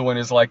Baldwin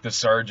is like the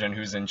sergeant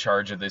who's in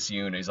charge of this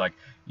unit. He's like,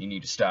 you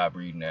need to stop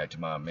reading that to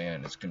my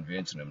men. It's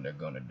convincing them they're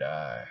gonna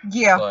die.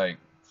 Yeah. Like,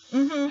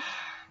 Mm-hmm.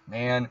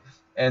 man.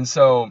 And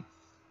so,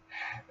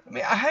 I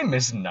mean, I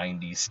miss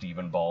 90s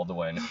Stephen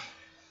Baldwin.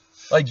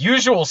 Like,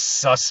 Usual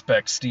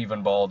Suspect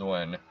Stephen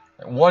Baldwin.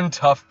 One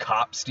Tough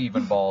Cop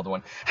Stephen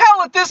Baldwin.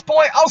 Hell, at this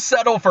point, I'll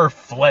settle for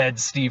Fled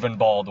Stephen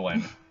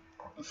Baldwin.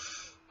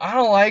 I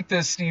don't like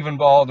this Stephen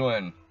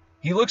Baldwin.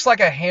 He looks like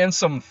a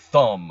handsome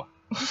thumb.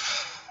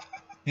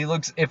 He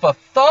looks... If a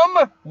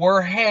thumb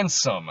were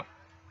handsome,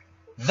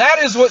 that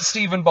is what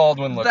Stephen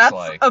Baldwin looks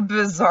like. That's a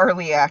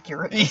bizarrely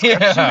accurate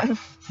description.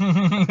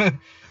 Yeah.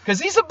 Because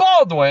he's a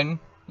Baldwin.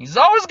 He's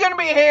always going to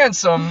be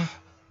handsome.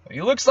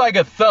 He looks like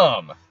a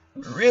thumb. A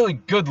really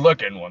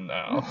good-looking one,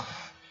 though.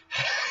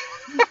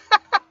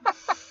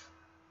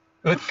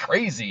 With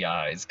crazy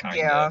eyes, kind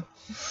Yeah.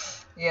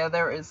 of. Yeah,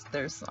 there's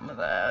some of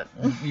that.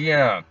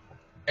 Yeah.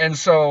 And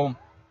so,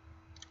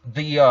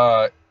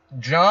 the,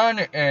 John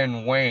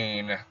and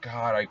Wayne...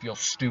 God, I feel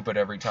stupid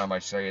every time I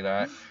say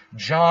that.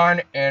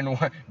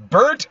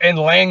 Bert and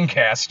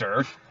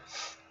Lancaster...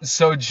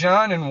 So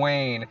John and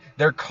Wayne,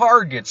 their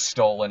car gets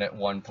stolen at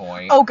one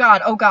point. Oh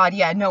god,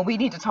 yeah, no, we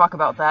need to talk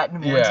about that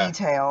in more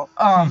detail.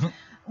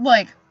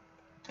 Like,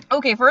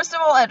 okay, first of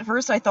all, at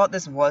first I thought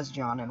this was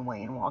John and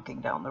Wayne walking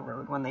down the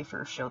road when they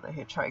first show the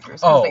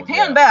hitchhikers. Because they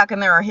pan back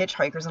and there are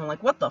hitchhikers, and I'm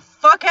like, what the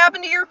fuck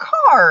happened to your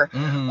car?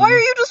 Mm-hmm. Why are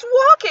you just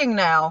walking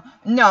now?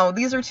 No,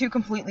 these are two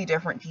completely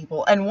different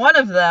people. And one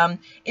of them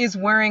is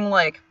wearing,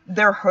 like,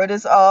 their hood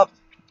is up,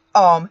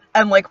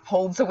 and, like,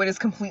 pulled so it is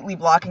completely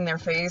blocking their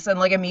face, and,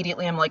 like,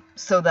 immediately I'm like,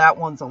 so that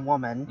one's a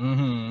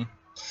woman.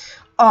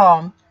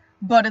 Mm-hmm.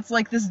 But it's,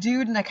 like, this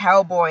dude in a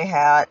cowboy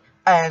hat,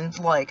 and,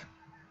 like,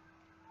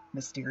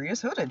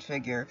 mysterious hooded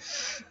figure.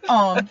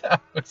 And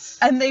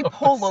they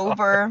pull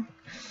over,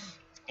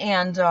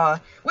 and,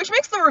 which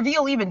makes the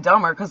reveal even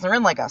dumber, because they're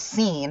in, like, a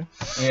scene.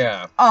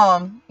 Yeah.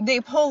 They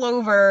pull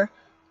over,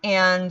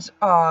 and,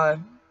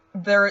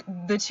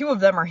 the two of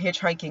them are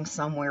hitchhiking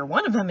somewhere.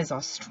 One of them is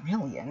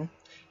Australian.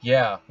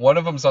 Yeah, one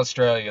of them's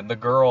Australian. The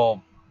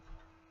girl,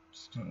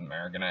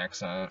 American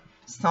accent.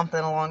 Something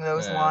along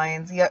those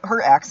lines. Yeah,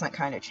 her accent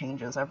kind of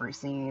changes every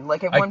scene.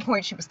 Like, at one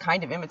point, she was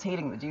kind of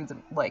imitating the dudes,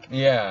 like...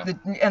 Yeah.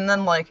 And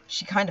then, like,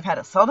 she kind of had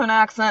a southern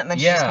accent, and then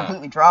she just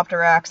completely dropped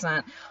her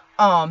accent.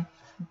 Yeah,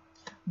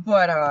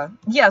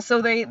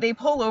 so they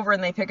pull over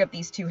and they pick up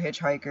these two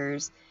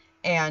hitchhikers,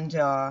 and,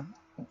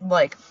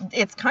 like,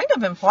 it's kind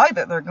of implied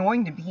that they're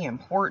going to be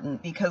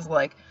important, because,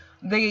 like,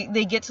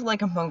 they get to,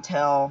 like, a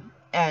motel...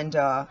 And,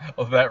 Oh,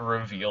 that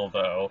reveal,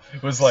 though,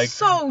 was like...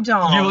 So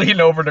dumb. You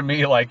lean over to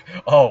me like,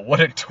 oh, what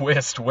a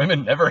twist.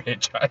 Women never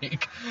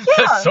hitchhike. Yeah.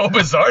 That's so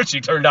bizarre she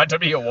turned out to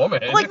be a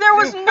woman. Like, there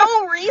was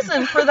no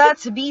reason for that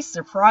to be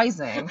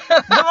surprising.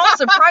 The most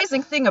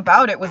surprising thing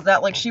about it was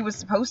that, like, she was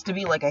supposed to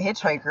be, like, a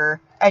hitchhiker,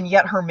 and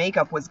yet her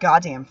makeup was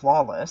goddamn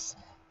flawless.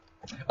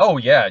 Oh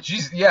yeah,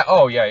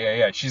 oh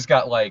yeah. She's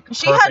got like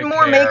She had perfect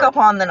more hair. makeup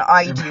on than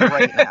I do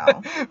right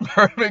now.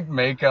 Perfect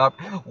makeup,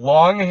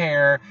 long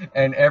hair,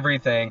 and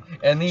everything.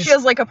 And these She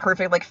has like a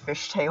perfect like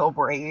fishtail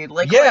braid.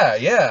 Like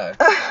yeah.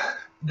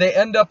 They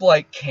end up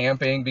like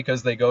camping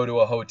because they go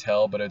to a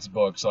hotel, but it's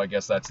booked, so I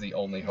guess that's the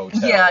only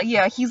hotel.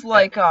 Yeah. He's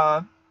like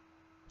I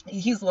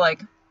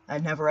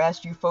never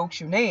asked you folks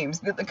your names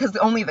because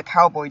only the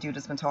cowboy dude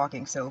has been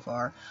talking so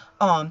far.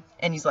 And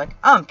he's like,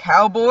 I'm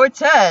Cowboy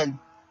Ted.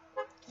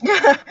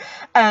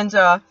 and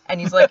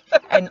he's like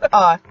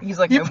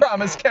You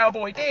promised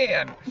Cowboy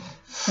Dan.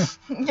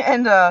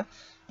 and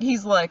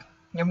he's like,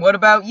 and what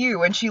about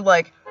you? And she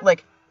like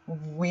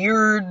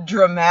weird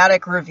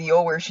dramatic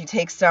reveal where she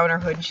takes down her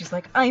hood and she's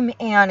like, I'm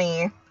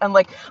Annie. And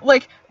like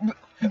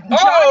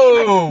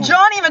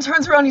John even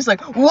turns around and he's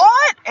like,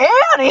 what?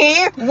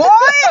 Annie?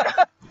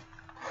 What?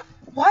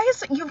 Why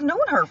is it you've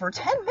known her for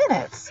 10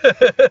 minutes?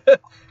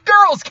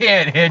 Girls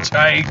can't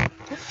hitchhike.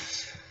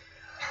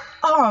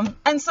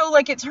 And so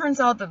like it turns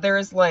out that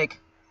there's like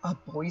a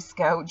Boy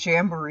Scout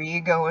jamboree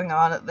going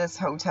on at this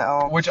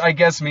hotel. Which I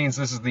guess means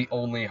this is the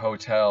only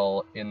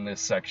hotel in this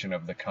section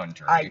of the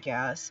country. I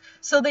guess.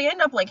 So they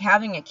end up like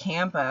having a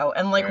camp out,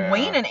 and like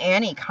Wayne and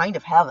Annie kind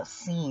of have a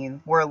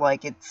scene where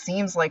like it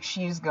seems like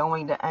she's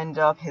going to end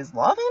up his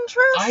love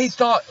interest. I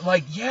thought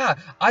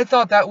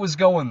that was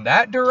going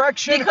that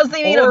direction. Because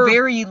they made a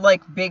very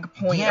like big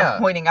point of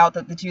pointing out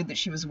that the dude that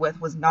she was with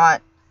was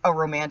not a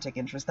romantic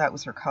interest. That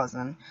was her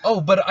cousin.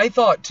 Oh, but I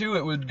thought too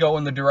it would go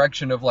in the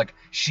direction of like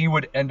she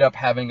would end up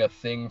having a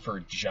thing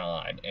for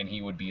John and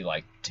he would be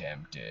like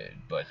tempted,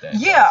 but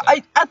then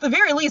at the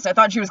very least I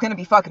thought she was going to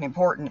be fucking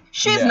important.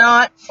 She's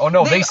not. Oh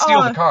no, they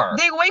steal the car.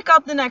 They wake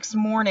up the next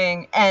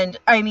morning and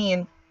I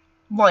mean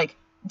like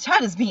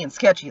Ted is being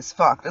sketchy as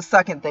fuck the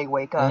second they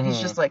wake up.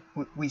 He's just like,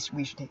 we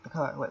should take the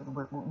car.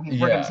 We're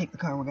gonna take the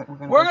car. We're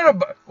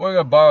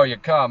gonna borrow your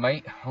car,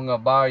 mate. I'm gonna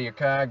borrow your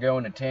car, go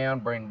into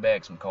town, bring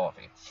back some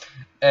coffee.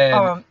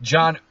 And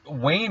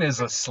Wayne is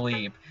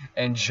asleep,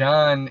 and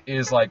John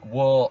is like,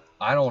 well,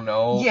 I don't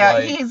know. Yeah,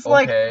 like, he's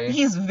okay. like,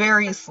 he's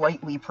very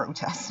slightly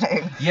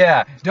protesting.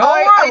 Yeah, don't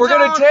worry, we're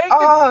gonna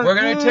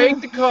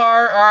take the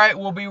car. All right,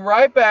 we'll be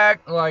right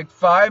back in like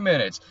 5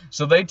 minutes.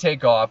 So they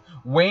take off.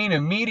 Wayne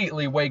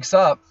immediately wakes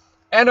up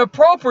and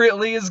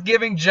appropriately is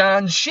giving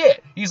John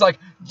shit. He's like,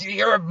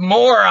 you're a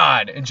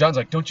moron. And John's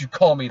like, don't you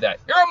call me that.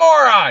 You're a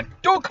moron.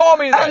 Don't call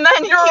me that. And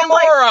then you're a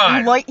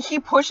moron. Like he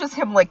pushes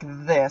him like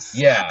this.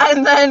 Yeah.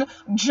 And then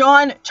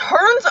John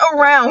turns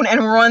around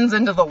and runs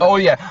into the lake. Oh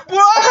yeah.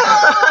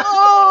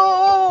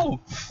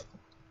 Whoa!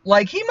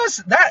 Like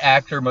that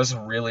actor must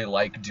really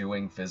like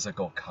doing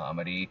physical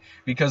comedy,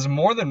 because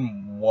more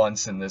than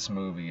once in this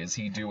movie is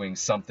he doing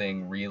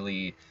something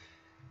really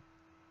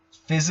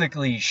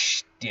physically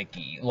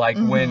sticky, like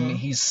when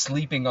he's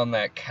sleeping on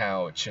that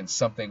couch and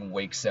something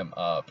wakes him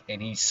up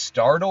and he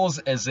startles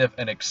as if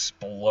an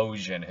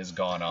explosion has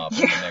gone off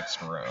in the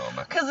next room.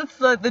 Because it's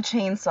the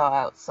chainsaw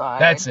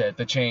outside. That's it,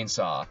 the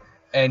chainsaw.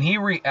 And he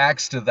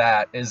reacts to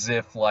that as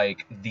if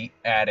like the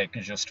attic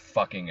just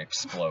fucking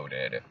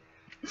exploded.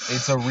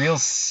 It's a real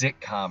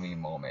sitcom-y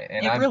moment.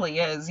 And it really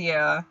is,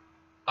 yeah.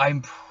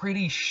 I'm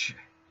pretty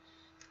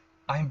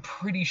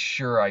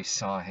sure I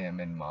saw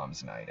him in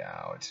Mom's Night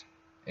Out.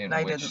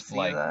 I didn't see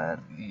that.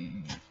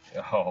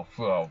 Oh,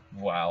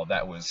 wow,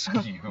 that was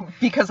you.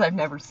 Because I've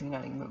never seen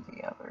any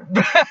movie ever.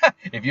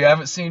 If you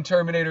haven't seen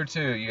Terminator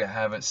 2, you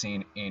haven't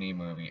seen any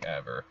movie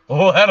ever.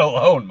 Let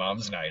alone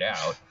Mom's Night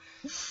Out.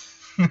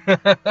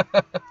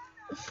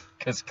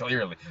 Because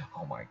clearly,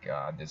 oh my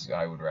god,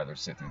 I would rather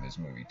sit through this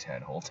movie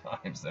 10 whole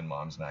times than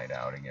Mom's Night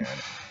Out again.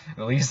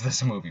 At least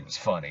this movie was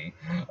funny.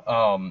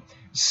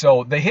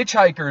 So the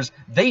hitchhikers,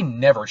 they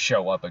never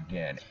show up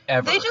again,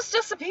 ever. They just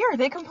disappear.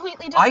 They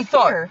completely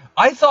disappear.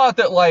 I thought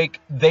that, like,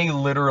 they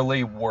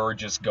literally were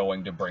just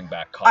going to bring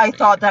back coffee. I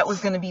thought that was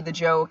going to be the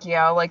joke,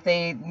 yeah. Like,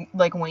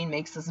 Wayne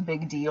makes this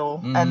big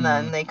deal, and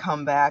then they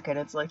come back, and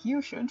it's like,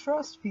 you should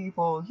trust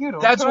people. You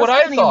don't That's trust what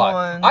I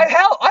anyone.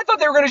 thought. I thought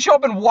they were going to show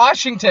up in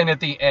Washington at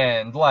the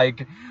end.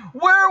 Like,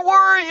 where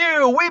were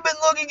you? We've been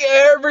looking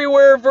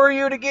everywhere for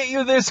you to get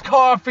you this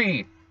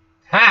coffee.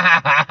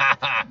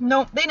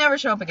 Nope, they never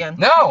show up again.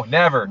 No,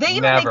 never. They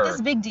even make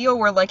this big deal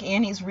where like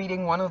Annie's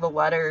reading one of the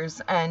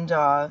letters and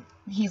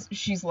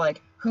she's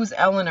like, who's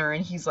Eleanor?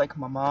 And he's like,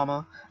 my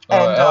mama.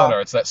 And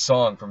Eleanor, it's that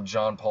song from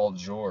John Paul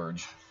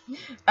George.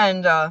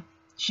 And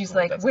she's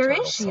like, where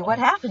is she? Song. What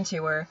happened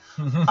to her?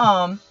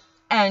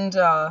 And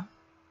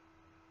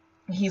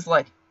he's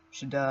like,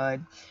 she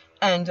died.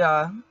 And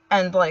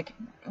like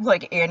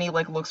Annie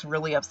like looks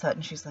really upset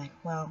and she's like,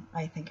 well,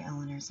 I think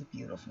Eleanor's a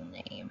beautiful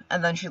name.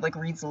 And then she like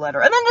reads the letter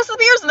and then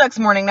disappears the next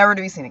morning, never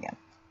to be seen again.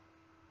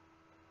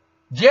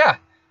 Yeah.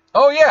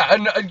 Oh yeah.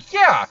 And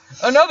yeah.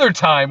 Another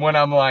time when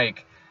I'm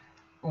like,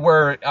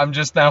 where I'm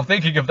just now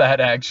thinking of that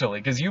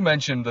actually, because you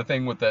mentioned the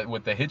thing with the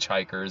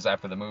hitchhikers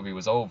after the movie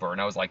was over, and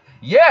I was like,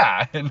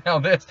 yeah. And now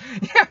this,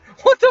 yeah.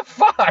 What the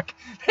fuck?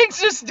 Things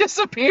just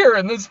disappear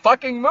in this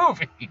fucking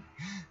movie.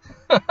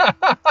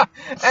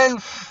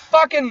 And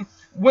fucking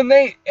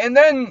and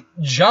then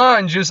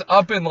John just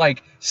up and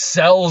like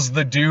sells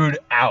the dude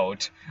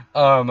out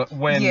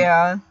when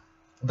Yeah.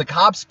 the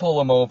cops pull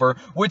him over,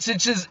 which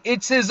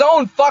it's his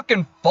own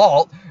fucking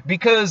fault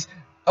because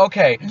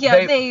okay,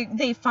 Yeah,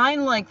 they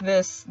find like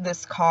this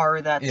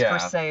car that's Yeah. for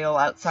sale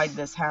outside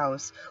this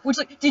house. Which,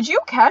 like, did you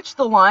catch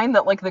the line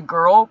that like the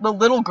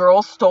little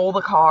girl stole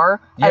the car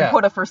and Yeah.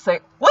 put it for sale?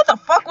 What the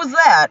fuck was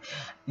that?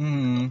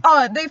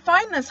 Mhm. They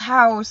find this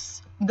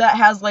house that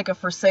has like a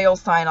for sale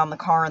sign on the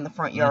car in the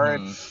front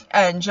yard,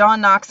 and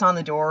John knocks on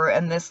the door,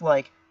 and this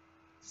like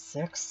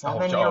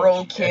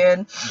 6-7-year-old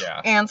kid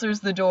Yeah. answers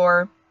the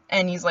door,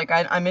 and he's like,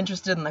 I'm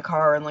interested in the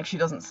car, and like she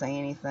doesn't say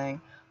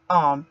anything.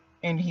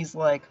 And he's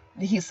like,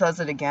 he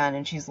says it again,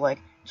 and she's like,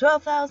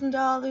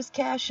 $12,000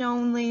 cash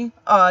only,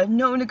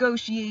 no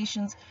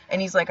negotiations.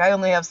 And he's like, I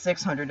only have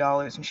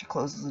 $600, and she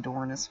closes the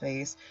door in his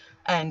face.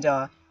 And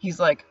he's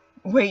like,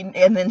 wait,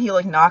 and then he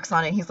like knocks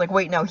on it. He's like,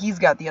 wait, no, he's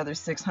got the other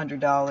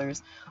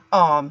 $600.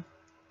 And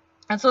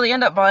so they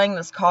end up buying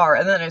this car,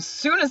 and then as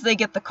soon as they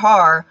get the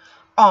car,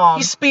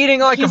 He's speeding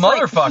like a he's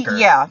motherfucker.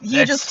 he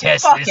Let's just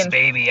test fucking this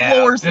baby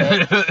floors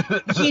out.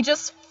 it. He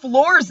just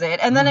floors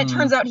it, and then it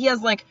turns out he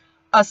has like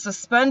a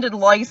suspended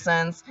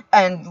license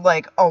and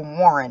like a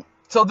warrant.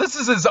 So this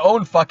is his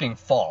own fucking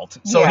fault.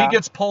 So Yeah. he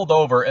gets pulled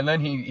over, and then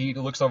he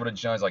looks over to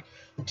John. He's like,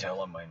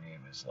 "Tell him my name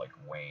is like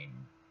Wayne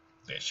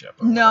Bishop."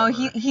 Or No,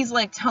 whatever." he's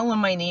like, tell him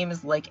my name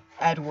is like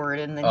Edward,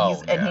 and then Oh,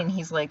 and yeah. then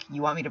he's like,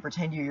 you want me to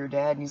pretend you're your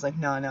dad? And he's like,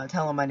 no,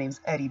 tell him my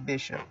name's Eddie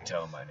Bishop.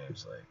 Tell him my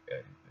name's like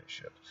Eddie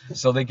Bishop.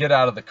 So they get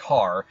out of the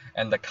car,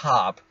 and the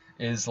cop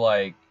is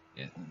like,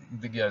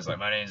 the guy's like,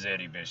 my name's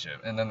Eddie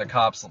Bishop. And then the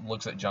cop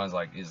looks at John's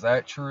like, is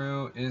that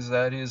true? Is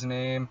that his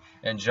name?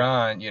 And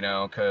John,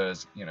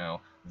 because,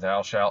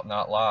 thou shalt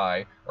not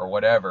lie, or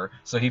whatever.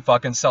 So he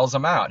fucking sells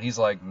him out. He's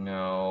like,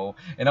 no.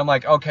 And I'm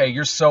like, okay,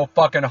 you're so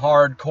fucking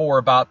hardcore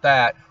about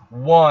that.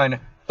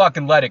 One,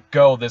 fucking let it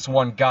go this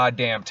one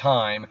goddamn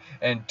time.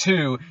 And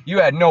two, you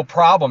had no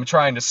problem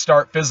trying to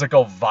start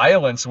physical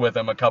violence with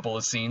him a couple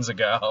of scenes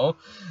ago.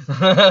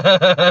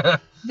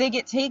 They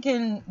get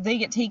taken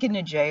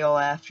to jail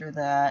after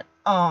that.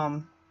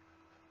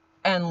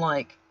 And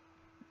like,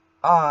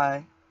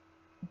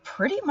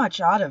 pretty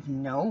much out of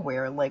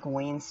nowhere, like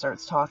Wayne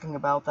starts talking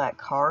about that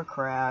car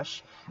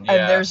crash, Yeah.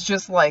 and there's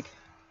just like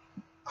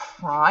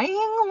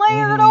crying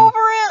layered over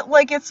it.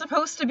 Like it's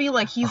supposed to be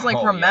like he's like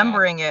Oh,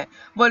 remembering it,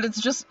 but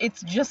it's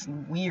just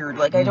weird.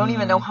 Like I don't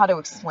even know Mhm. how to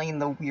explain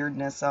the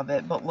weirdness of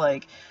it, but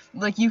like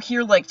you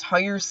hear like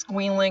tires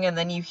squealing, and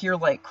then you hear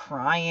like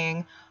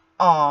crying.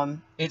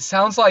 It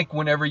sounds like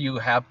whenever you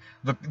have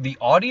the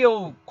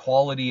audio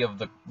quality of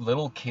the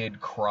little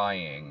kid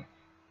crying,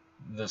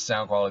 the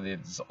sound quality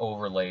that's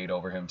overlaid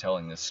over him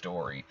telling this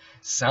story,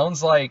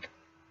 sounds like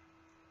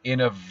in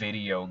a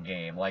video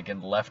game, like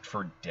in Left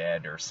 4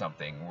 Dead or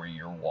something, where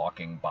you're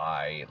walking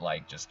by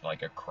like just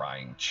like a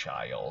crying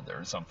child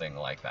or something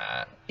like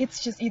that.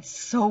 It's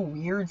so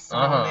weird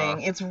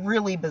sounding. It's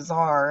really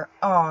bizarre.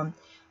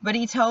 But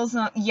he tells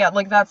him, yeah,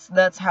 like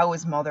that's how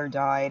his mother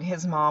died.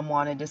 His mom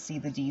wanted to see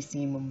the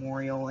DC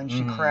memorial, and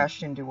she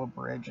crashed into a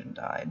bridge and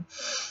died.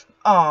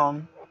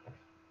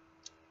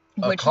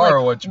 A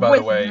car, which by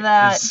the way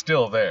is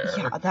still there.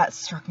 Yeah, that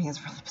struck me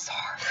as really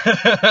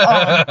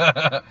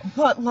bizarre.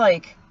 But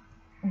like,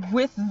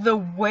 with the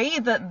way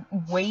that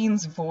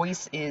Wayne's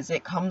voice is,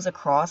 it comes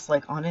across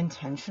like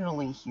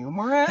unintentionally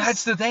humorous.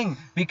 That's the thing,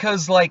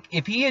 because like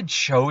if he had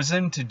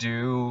chosen to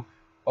do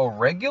a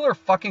regular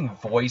fucking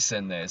voice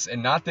in this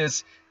and not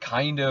this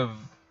kind of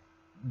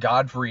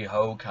Godfrey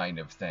Ho kind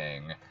of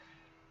thing,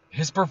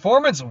 his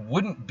performance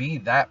wouldn't be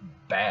that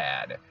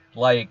bad.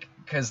 Like,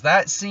 because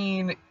that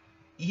scene,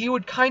 he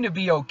would kind of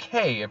be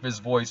okay if his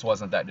voice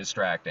wasn't that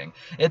distracting.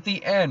 At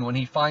the end, when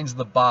he finds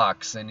the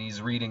box and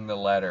he's reading the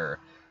letter,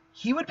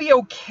 he would be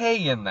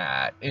okay in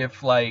that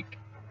if like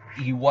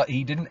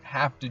he didn't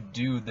have to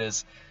do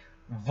this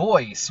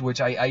voice, which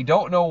I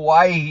don't know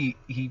why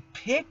he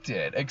picked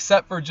it,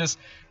 except for just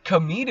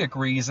comedic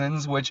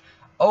reasons, which,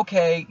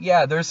 okay,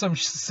 yeah, there's some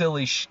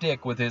silly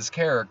shtick with his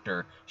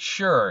character,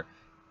 sure.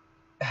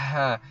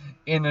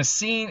 In the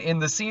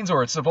scenes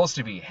where it's supposed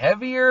to be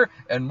heavier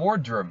and more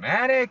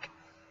dramatic,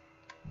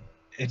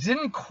 it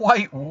didn't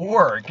quite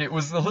work. It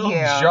was a little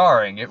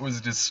jarring. It was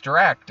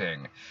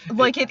distracting.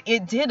 Like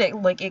it did it.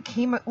 Like it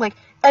came like,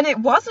 and it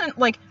wasn't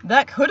like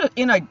that. Could have,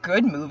 in a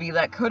good movie,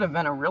 that could have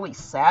been a really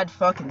sad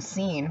fucking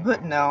scene.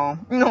 But no,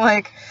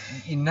 like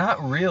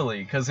not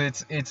really, because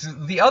it's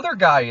the other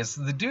guy is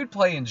the dude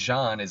playing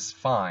John is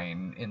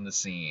fine in the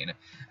scene,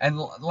 and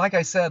like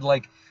I said,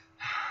 like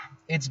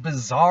it's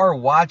bizarre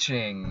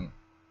watching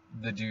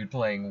the dude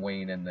playing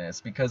Wayne in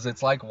this, because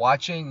it's like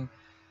watching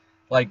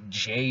like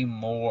Jay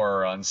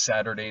Moore on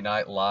Saturday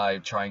Night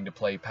Live trying to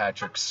play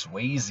Patrick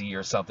Swayze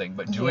or something,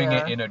 but doing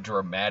it in a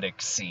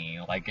dramatic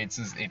scene. Like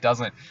it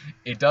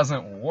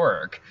doesn't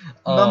work.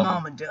 My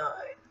mama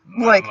died.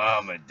 My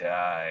mama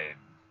died.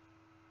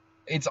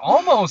 It's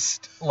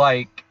almost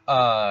like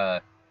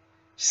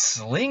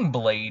Sling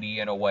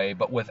Blade-y in a way,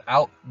 but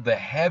without the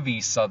heavy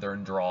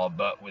Southern drawl,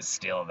 but with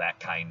still that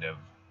kind of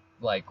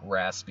like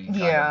raspy kind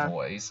Yeah. of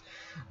voice.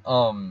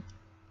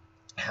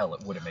 Hell,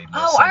 it would have made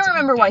more Oh, sense. I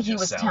remember if why did he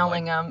just was sound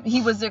telling like, him.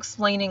 He was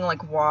explaining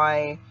like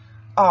why.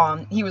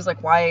 He was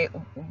like,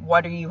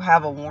 what do you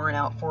have a warrant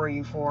out for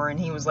you for? And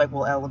he was like,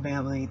 well,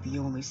 Alabama ain't the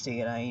only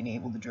state I ain't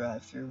able to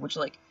drive through. Which,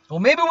 like, well,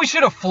 maybe we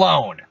should have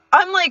flown.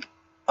 I'm like,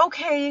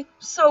 okay,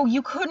 so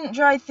you couldn't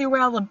drive through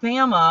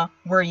Alabama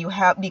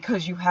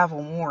because you have a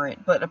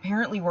warrant, but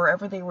apparently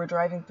wherever they were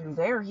driving through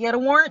there, he had a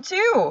warrant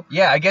too.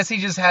 Yeah, I guess he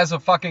just has a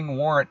fucking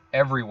warrant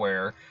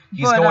everywhere.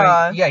 He's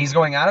But, he's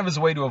going out of his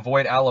way to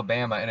avoid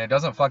Alabama, and it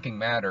doesn't fucking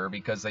matter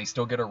because they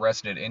still get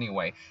arrested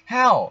anyway.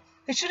 How?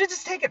 They should have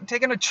just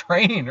taken a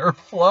train or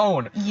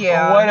flown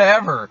Yeah. or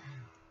whatever.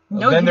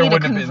 No, Then you there need a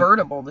wouldn't have been-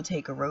 convertible to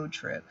take a road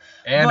trip.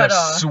 And But,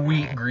 a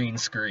sweet green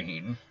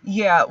screen.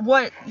 Yeah,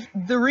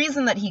 the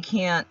reason that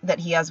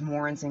he has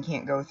warrants and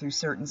can't go through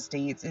certain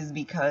states is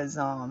because,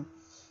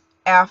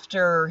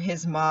 after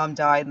his mom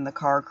died in the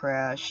car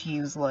crash, he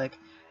was like,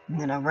 and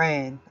then I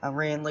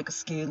ran like a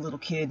scared little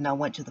kid, and I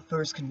went to the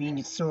first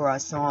convenience store I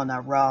saw and I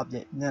robbed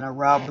it, and then I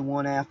robbed the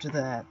one after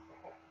that.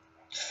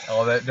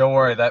 Oh, don't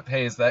worry,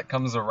 that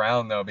comes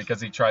around though, because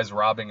he tries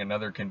robbing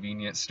another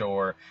convenience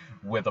store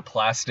with a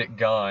plastic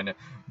gun,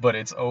 but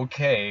it's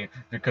okay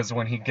because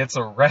when he gets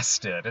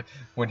arrested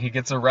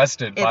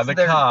by the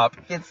cop,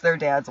 It's their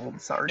dad's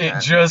old sergeant.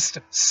 it just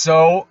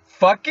so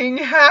fucking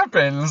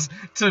happens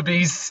to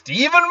be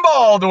Stephen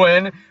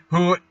Baldwin,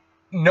 who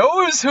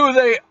knows who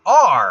they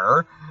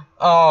are,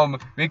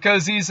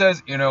 because he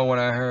says, when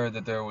I heard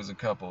that there was a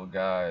couple of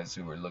guys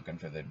who were looking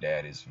for their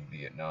daddies from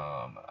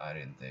Vietnam, I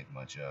didn't think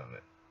much of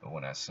it. But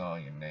when I saw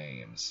your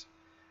names,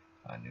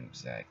 I knew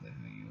exactly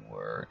who you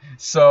were.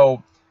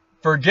 So,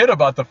 forget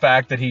about the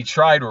fact that he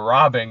tried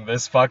robbing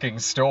this fucking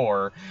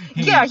store.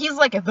 Yeah, he's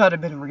like, if that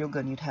had been real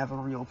good, you'd have a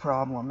real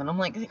problem. And I'm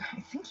like,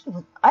 I think he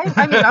would. I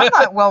mean, I'm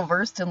not well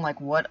versed in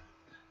like what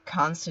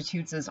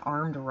constitutes as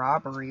armed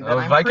robbery.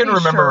 But if I can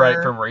remember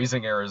right from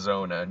Raising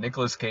Arizona,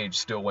 Nicolas Cage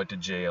still went to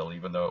jail,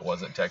 even though it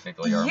wasn't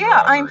technically armed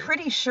robbery. I'm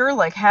pretty sure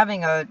like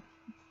having a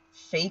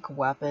fake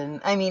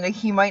weapon. I mean,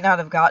 he might not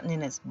have gotten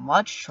in as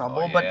much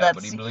trouble,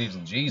 but he believes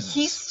in Jesus.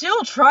 He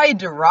still tried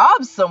to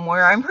rob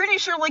somewhere. I'm pretty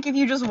sure, like, if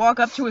you just walk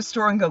up to a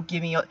store and go,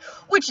 "Give me a,"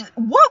 what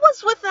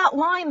was with that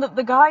line that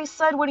the guy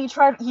said when he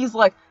tried? He's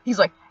like,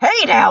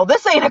 "Hey now,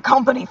 this ain't a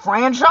company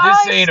franchise.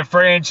 This ain't a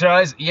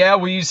franchise." Yeah,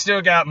 well, you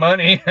still got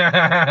money.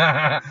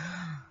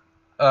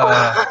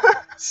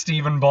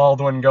 Stephen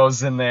Baldwin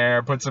goes in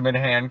there, puts him in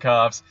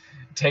handcuffs,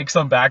 takes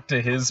him back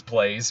to his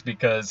place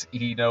because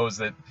he knows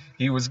that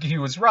he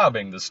was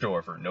robbing the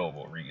store for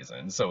noble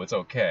reasons, so it's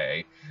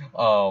okay.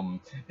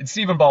 It's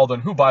Stephen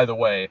Baldwin, who, by the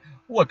way,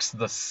 looks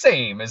the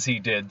same as he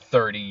did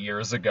 30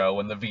 years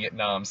ago in the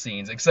Vietnam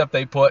scenes, except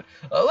they put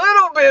a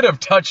little bit of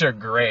touch of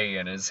gray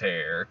in his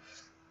hair.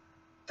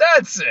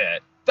 That's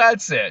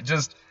it.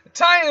 Just a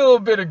tiny little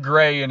bit of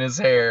gray in his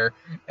hair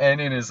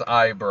and in his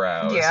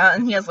eyebrows. Yeah,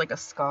 and he has like a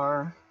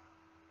scar.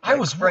 I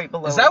was right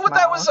below. Is that what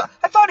that mouth. was?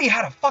 I thought he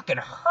had a fucking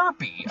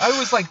herpes. I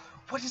was like,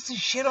 what is this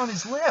shit on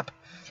his lip?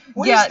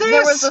 What yeah, is this?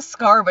 there was a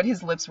scar, but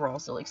his lips were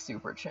also like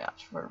super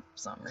chapped for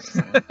some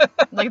reason.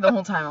 Like the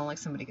whole time, I'm like,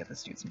 somebody get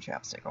this dude some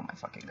chapstick. Oh my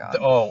fucking god.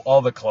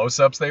 All the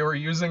close-ups they were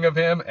using of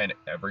him and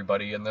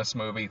everybody in this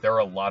movie. There are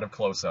a lot of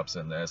close-ups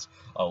in this.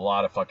 A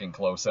lot of fucking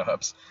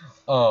close-ups.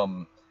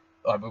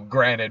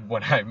 Granted,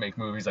 when I make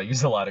movies, I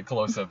use a lot of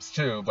close-ups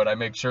too, but I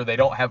make sure they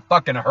don't have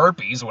fucking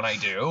herpes when I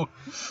do.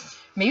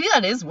 Maybe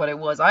that is what it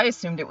was. I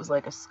assumed it was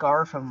like a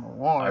scar from the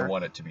war. I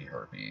want it to be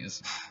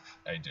herpes.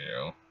 I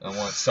do. I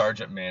want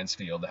Sergeant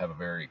Mansfield to have a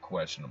very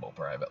questionable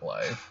private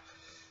life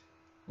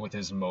with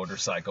his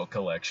motorcycle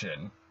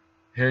collection.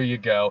 Here you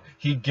go.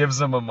 He gives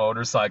him a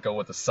motorcycle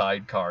with a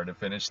sidecar to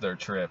finish their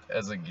trip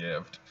as a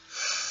gift.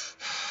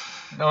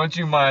 Don't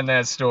you mind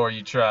that store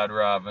you tried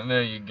robbing.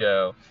 There you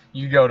go.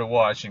 You go to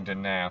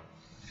Washington now.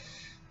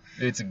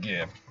 It's a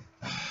gift.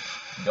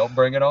 Don't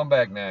bring it on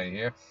back now, you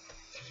hear?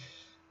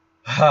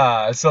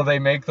 So they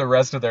make the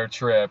rest of their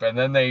trip, and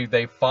then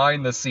they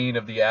find the scene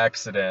of the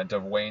accident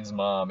of Wayne's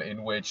mom,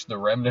 in which the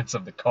remnants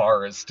of the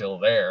car is still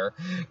there,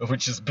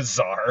 which is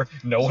bizarre.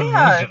 No one moved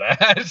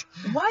that.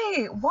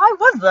 Why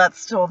was that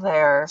still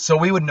there? So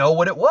we would know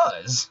what it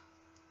was.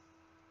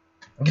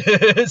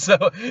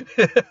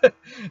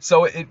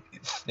 so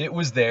it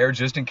was there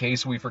just in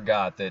case we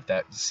forgot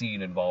that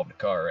scene involved a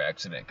car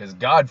accident, because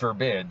God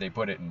forbid they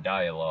put it in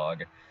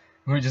dialogue.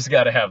 We just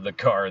gotta have the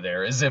car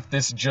there, as if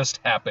this just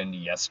happened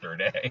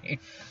yesterday.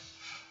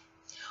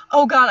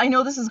 Oh god, I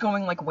know this is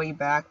going like way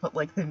back, but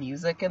like the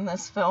music in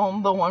this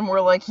film, the one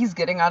where like he's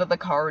getting out of the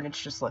car and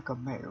it's just like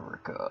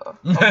America.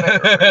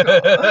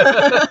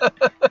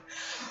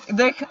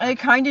 They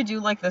kind of do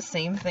like the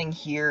same thing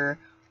here,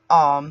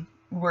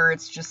 where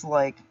it's just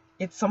like,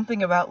 it's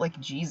something about like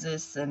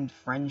Jesus and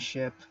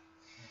friendship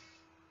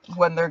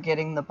when they're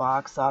getting the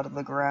box out of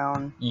the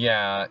ground.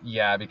 Yeah,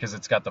 because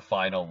it's got the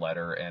final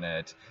letter in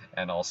it,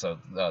 and also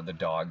the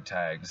dog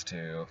tags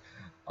too.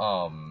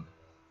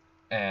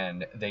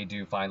 And they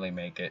do finally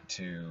make it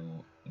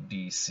to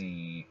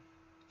DC,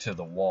 to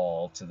the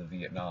wall, to the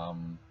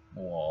Vietnam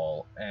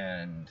wall,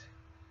 and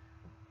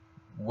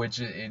which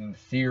in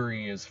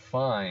theory is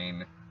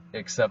fine,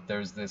 except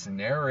there's this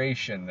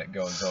narration that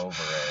goes over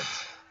it.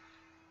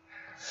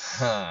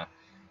 Huh.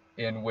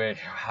 In which,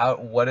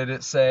 what did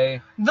it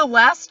say? The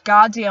last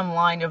goddamn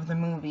line of the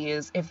movie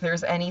is, if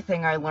there's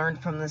anything I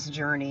learned from this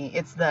journey,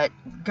 it's that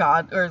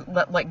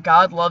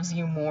God loves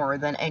you more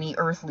than any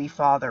earthly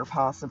father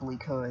possibly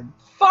could.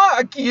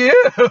 Fuck you!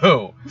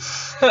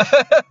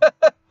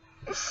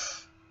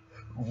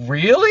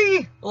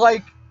 Really?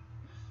 Like,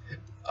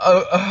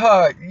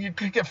 you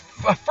could get,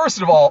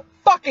 first of all,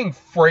 fucking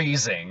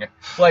phrasing.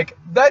 Like,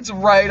 that's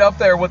right up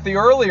there with the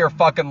earlier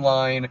fucking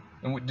line.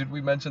 And did we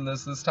mention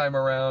this time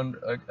around?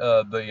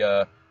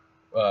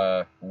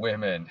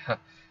 Women.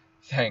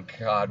 Thank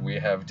God we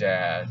have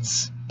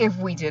dads. If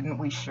we didn't,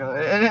 we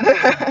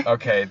should.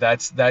 Okay,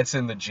 that's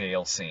in the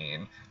jail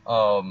scene.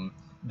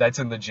 That's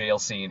in the jail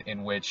scene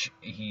in which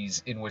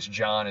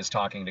John is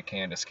talking to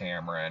Candace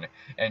Cameron,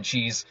 and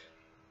she's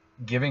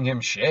giving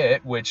him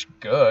shit, which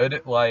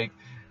good. Like,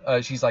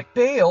 she's like,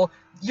 Bale,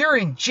 you're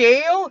in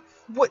jail?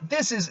 What?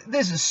 This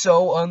is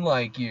so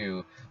unlike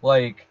you.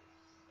 Like,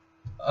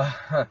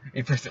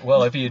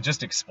 if he had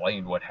just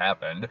explained what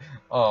happened,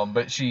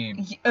 but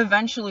she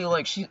eventually,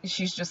 like,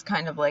 she's just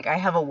kind of like, I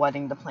have a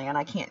wedding to plan,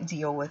 I can't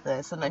deal with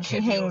this, and then she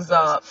hangs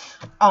up,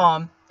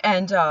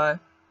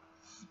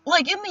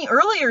 like, in the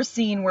earlier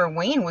scene where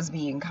Wayne was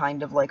being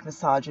kind of, like,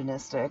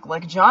 misogynistic,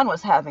 like, John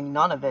was having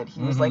none of it.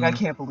 He was like, I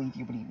can't believe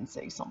you would even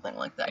say something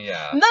like that.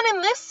 Yeah. And then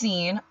in this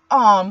scene,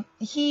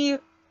 he,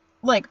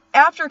 like,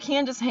 after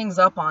Candace hangs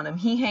up on him,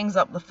 he hangs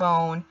up the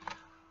phone,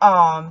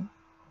 and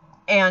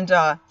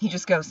he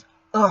just goes,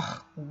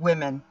 ugh,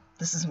 women,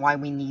 this is why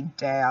we need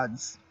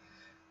dads.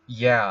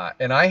 Yeah,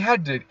 and I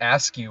had to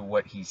ask you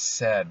what he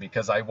said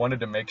because I wanted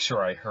to make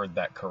sure I heard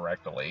that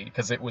correctly,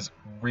 because it was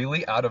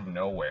really out of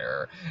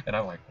nowhere, and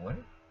I'm like, what?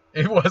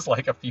 It was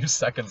like a few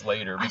seconds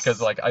later,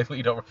 because like I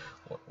leaned over,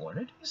 what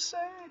did he say?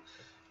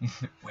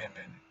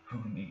 Women,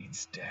 who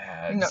needs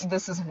dads? No,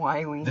 this is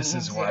why we need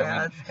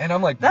dads. And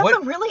I'm like, that's what?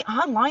 a really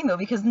odd line, though,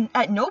 because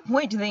at no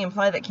point do they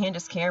imply that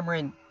Candace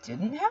Cameron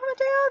didn't have a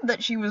dad,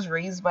 that she was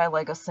raised by,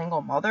 like, a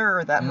single mother,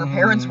 or that her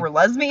parents were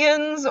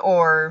lesbians,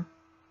 or...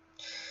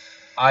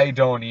 I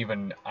don't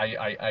even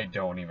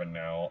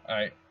know.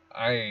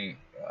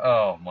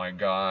 Oh my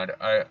god.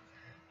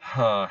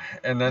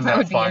 And then that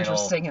would be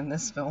interesting in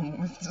this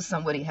film if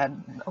somebody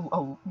had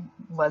a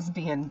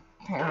lesbian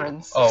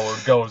parents. Oh,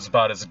 it goes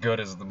about as good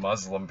as the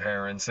Muslim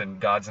parents in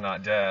God's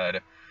Not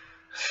Dead,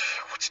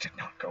 which did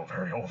not go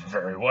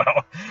very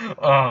well.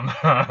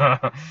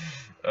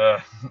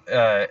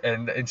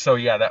 And so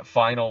yeah, that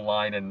final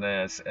line in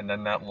this, and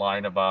then that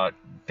line about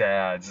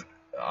dads,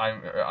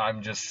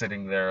 I'm just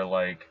sitting there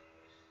like,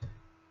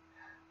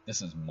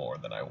 this is more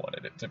than I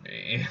wanted it to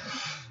be.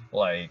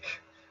 Like,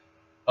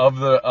 of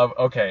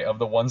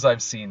the ones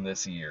I've seen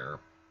this year,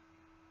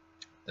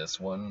 this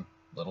one,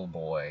 Little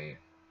Boy,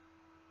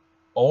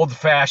 Old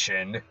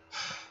Fashioned,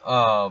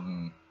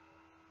 Do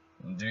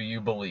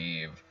You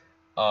Believe,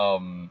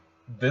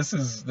 this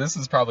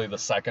is probably the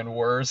second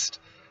worst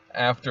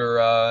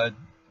after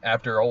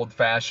Old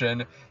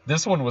Fashioned.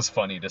 This one was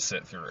funny to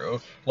sit through.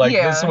 Like,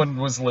 yeah. This one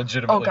was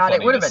legitimately funny to sit through. Oh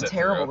god, it would have been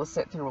terrible to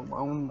sit through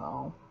alone,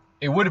 though.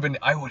 It would have been,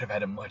 I would have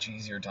had a much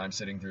easier time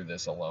sitting through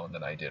this alone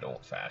than I did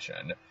Old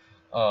Fashioned.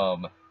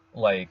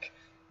 Like,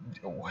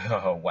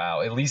 oh,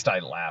 wow, at least I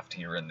laughed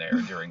here and there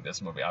during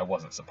this movie. I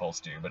wasn't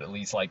supposed to, but at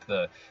least, like,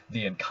 the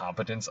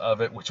incompetence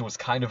of it, which was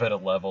kind of at a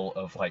level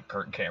of, like,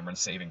 Kirk Cameron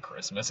Saving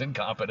Christmas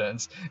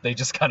incompetence. They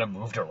just kind of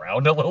moved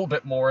around a little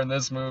bit more in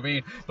this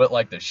movie, but,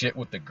 like, the shit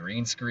with the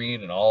green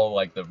screen and all,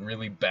 like, the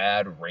really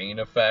bad rain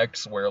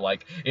effects where,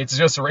 like, it's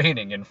just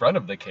raining in front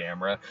of the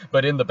camera,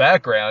 but in the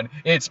background,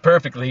 it's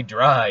perfectly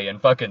dry and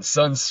fucking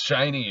sun's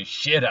shiny as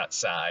shit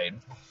outside.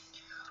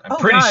 I'm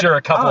pretty sure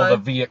a couple of the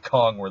Viet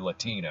Cong were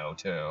Latino,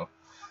 too.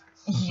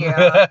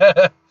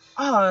 Yeah.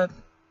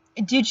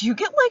 Did you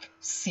get, like,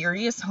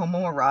 serious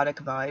homoerotic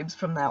vibes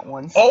from that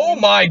one scene? Oh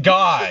my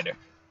god!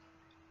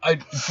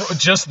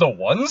 Just the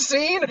one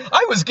scene?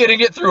 I was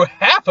getting it through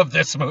half of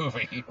this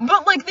movie!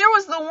 But, like, there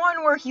was the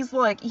one where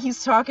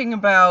he's talking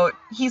about,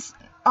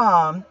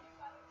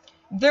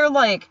 they're,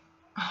 like,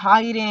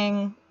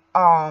 hiding,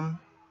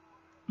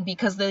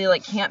 because they,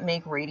 like, can't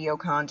make radio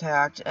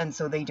contact, and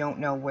so they don't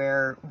know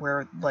where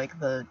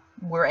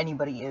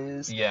anybody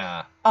is.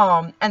 Yeah.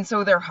 And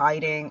so they're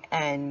hiding,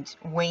 and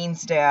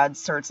Wayne's dad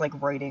starts,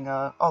 like, writing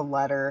a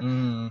letter.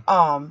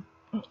 And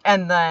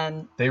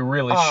then... They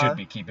really should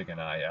be keeping an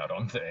eye out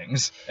on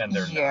things, and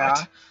they're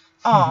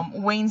not.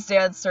 Wayne's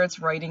dad starts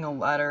writing a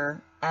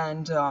letter,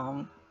 and,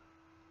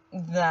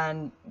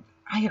 then...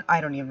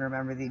 I don't even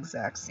remember the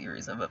exact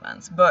series of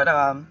events, but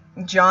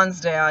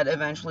John's dad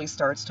eventually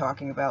starts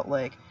talking about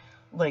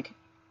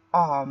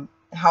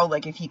how,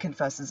 like, if he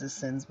confesses his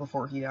sins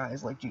before he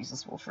dies, like,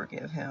 Jesus will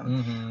forgive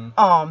him.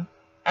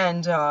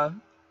 And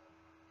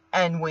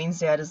Wayne's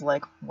dad is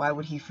like, why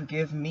would he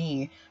forgive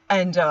me?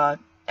 And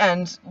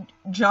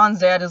John's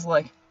dad is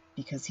like,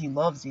 because he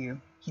loves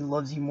you. He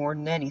loves you more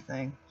than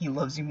anything. He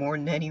loves you more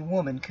than any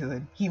woman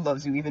could. He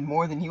loves you even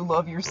more than you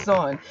love your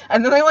son.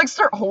 And then they like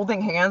start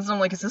holding hands, and I'm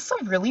like, is this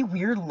a really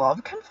weird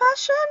love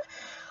confession?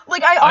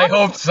 Like, I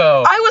hope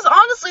so. I was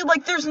honestly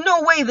like, there's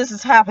no way this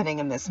is happening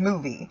in this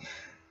movie.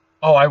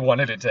 Oh, I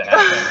wanted it to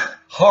happen.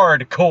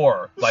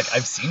 Hardcore. Like,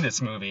 I've seen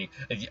this movie.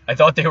 I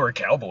thought they were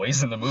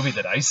cowboys in the movie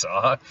that I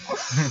saw.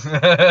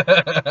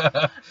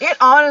 It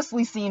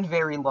honestly seemed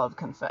very love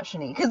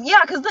confession-y.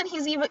 Cause then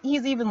he's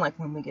even like,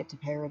 when we get to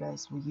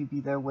paradise, will you be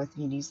there with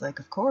me? And he's like,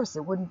 of course,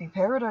 it wouldn't be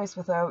paradise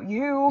without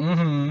you.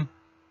 Mm-hmm.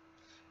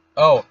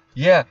 Oh,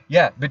 yeah,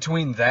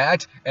 between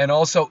that and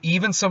also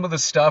even some of the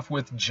stuff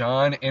with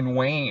John and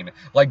Wayne.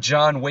 Like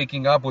John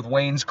waking up with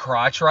Wayne's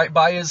crotch right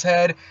by his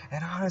head.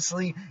 And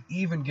honestly,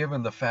 even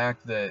given the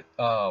fact that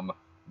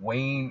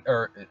Wayne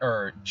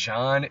or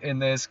John in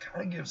this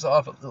kind of gives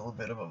off a little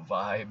bit of a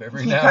vibe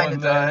every now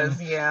and then.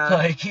 Does, yeah.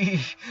 Like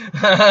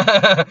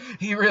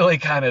he really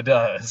kind of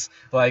does.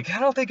 Like, I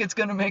don't think it's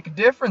gonna make a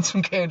difference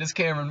when Candace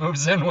Cameron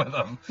moves in with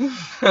him.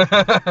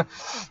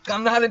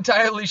 I'm not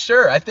entirely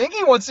sure. I think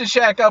he wants to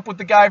shack up with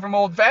the guy from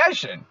Old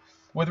Fashioned,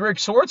 with Rick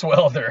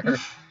Swartzwelder.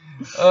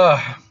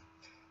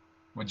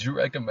 Would you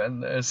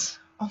recommend this?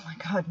 Oh my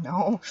God,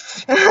 no.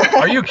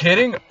 Are you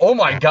kidding? Oh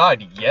my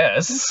God,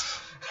 yes.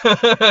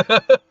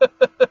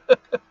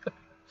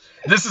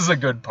 This is a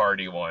good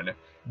party one.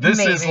 This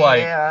is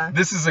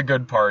a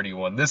good party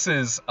one. This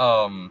is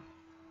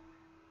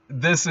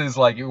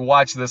like, you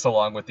watch this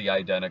along with The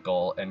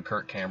Identical and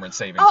Kirk Cameron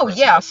Saving Christmas.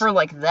 Yeah, for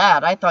like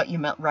that. I thought you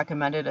meant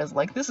recommended as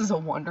like, this is a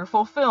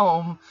wonderful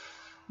film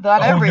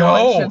that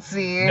everyone should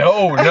see.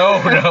 No.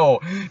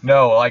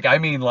 Like, I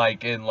mean,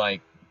 like in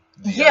like.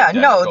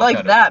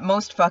 Like that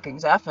most fucking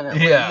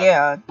definitely.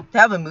 Yeah.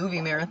 Have a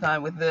movie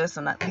marathon with this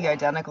and The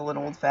Identical and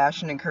Old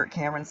Fashioned and Kirk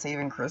Cameron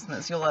Saving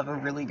Christmas. You'll have a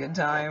really good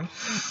time.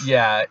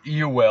 Yeah,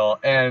 you will.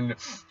 And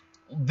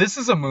this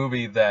is a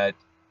movie that,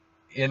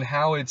 in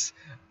how it's,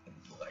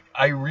 like,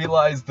 I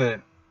realize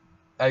that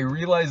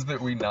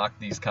we knock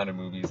these kind of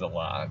movies a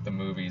lot. The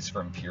movies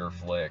from Pure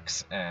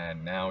Flix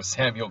and now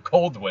Samuel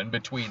Goldwyn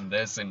between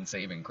this and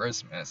Saving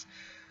Christmas.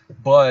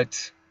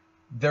 But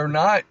they're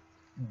not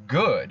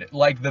good.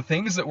 Like, the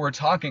things that we're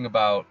talking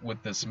about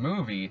with this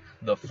movie,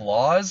 the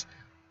flaws,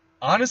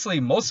 honestly,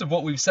 most of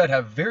what we've said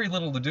have very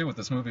little to do with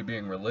this movie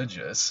being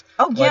religious.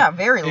 Oh, yeah, like,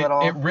 very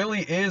little. It really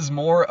is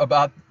more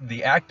about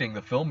the acting,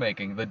 the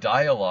filmmaking, the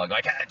dialogue,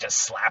 like, just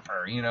slap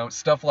her,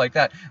 stuff like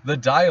that. The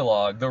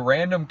dialogue, the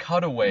random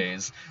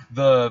cutaways,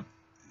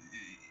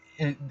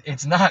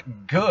 it's not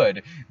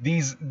good.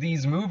 These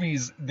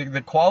movies,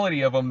 the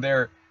quality of them,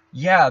 they're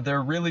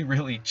really,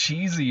 really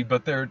cheesy,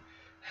 but they're...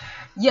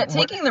 Yeah,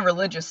 taking the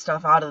religious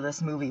stuff out of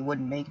this movie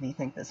wouldn't make me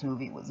think this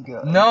movie was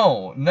good.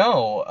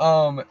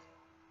 No.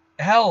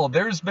 Hell,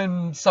 there's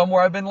been some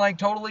where I've been, like,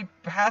 totally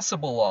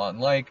passable on.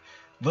 Like,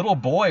 Little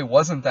Boy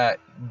wasn't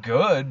that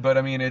good, but,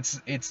 I mean,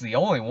 it's the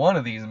only one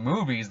of these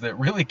movies that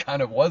really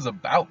kind of was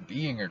about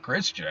being a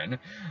Christian.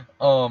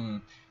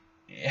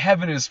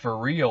 Heaven is for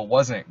Real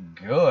wasn't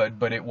good,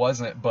 but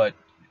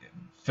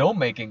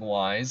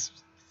filmmaking-wise,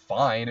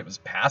 fine. It was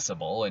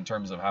passable in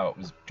terms of how it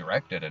was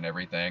directed and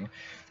everything.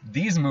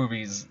 These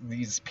movies,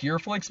 these Pure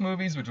Flix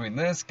movies, between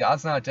this,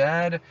 God's Not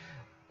Dead,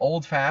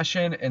 Old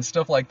Fashioned, and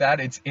stuff like that,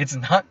 it's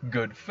not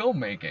good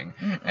filmmaking.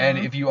 Mm-mm. And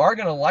if you are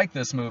going to like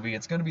this movie,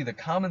 it's going to be the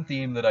common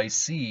theme that I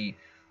see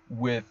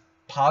with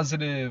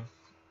positive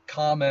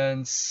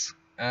comments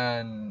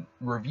and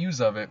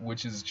reviews of it,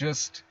 which is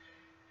just,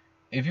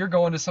 if you're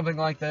going to something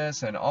like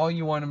this and all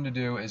you want them to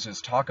do is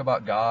just talk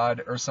about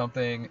God or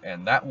something,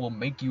 and that will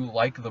make you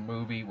like the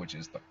movie, which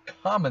is the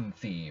common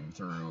theme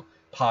through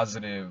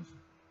positive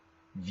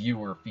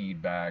viewer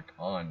feedback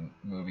on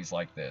movies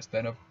like this,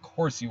 then of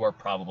course you are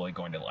probably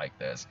going to like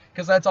this,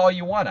 because that's all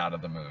you want out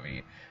of the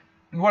movie.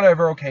 And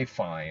whatever, okay,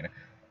 fine.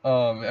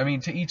 I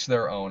mean, to each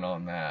their own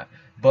on that.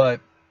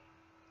 But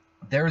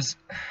there's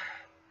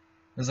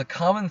a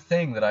common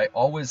thing that I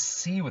always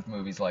see with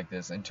movies like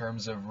this in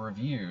terms of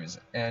reviews,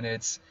 and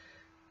it's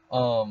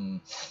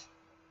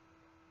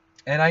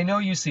and I know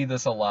you see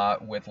this a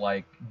lot with,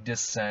 like,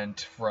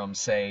 dissent from,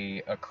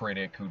 say, a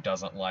critic who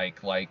doesn't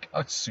like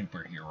a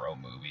superhero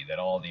movie that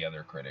all the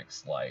other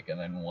critics like, and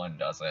then one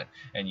doesn't,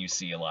 and you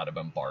see a lot of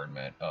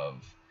bombardment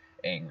of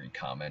angry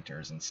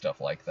commenters and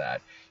stuff like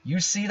that. You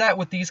see that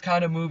with these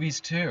kind of movies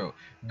too.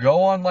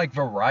 Go on, like,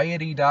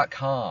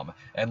 Variety.com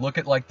and look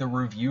at, like, the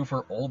review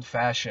for Old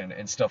Fashioned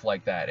and stuff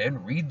like that,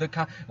 and read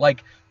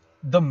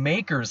the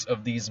makers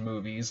of these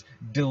movies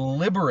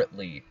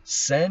deliberately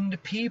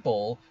send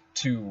people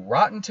to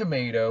Rotten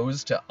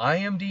Tomatoes, to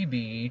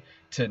IMDb,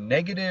 to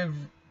negative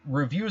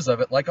reviews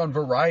of it, like on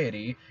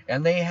Variety,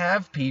 and they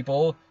have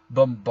people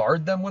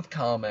bombard them with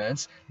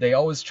comments. They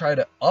always try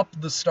to up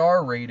the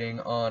star rating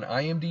on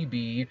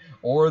IMDb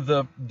or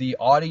the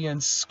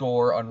audience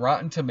score on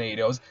Rotten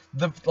Tomatoes.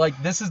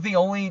 This is the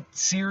only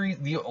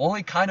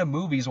kind of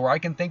movies where I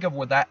can think of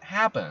where that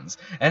happens,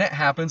 and it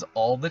happens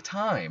all the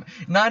time.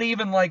 Not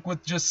even like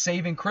with just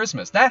Saving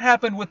Christmas. That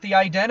happened with The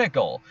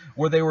Identical,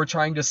 where they were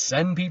trying to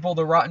send people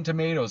to Rotten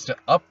Tomatoes to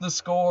up the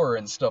score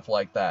and stuff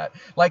like that.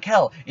 Like,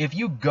 hell, if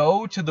you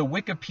go to the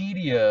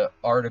Wikipedia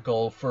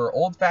article for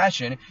Old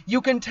Fashioned,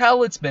 you can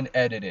tell it's been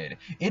edited.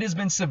 It has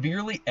been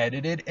severely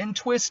edited and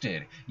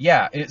twisted.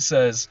 Yeah, it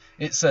says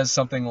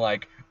something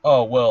like,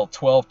 oh, well,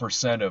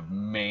 12% of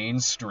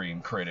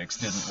mainstream critics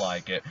didn't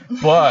like it,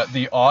 but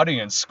the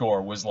audience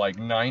score was like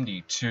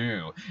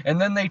 92. And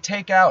then they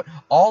take out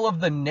all of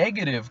the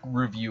negative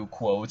review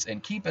quotes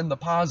and keep in the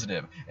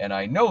positive. And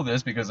I know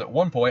this because at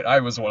one point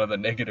I was one of the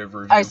negative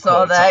review quotes. I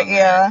saw that,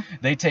 yeah.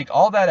 They take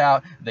all that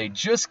out, they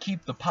just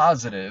keep the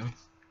positive,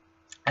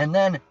 and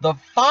then the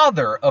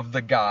father of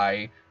the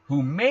guy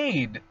who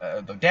made,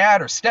 the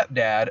dad or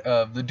stepdad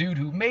of the dude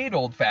who made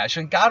Old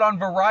Fashioned, got on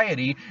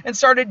Variety and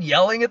started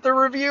yelling at the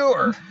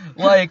reviewer.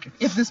 Like,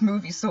 if this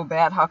movie's so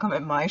bad, how come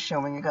at my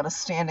showing it got a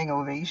standing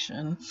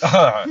ovation?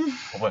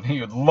 Well,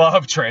 he would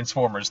love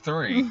Transformers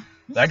 3.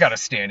 That got a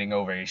standing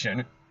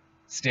ovation.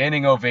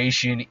 Standing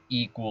ovation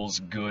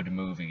equals good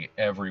movie.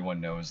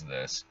 Everyone knows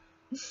this.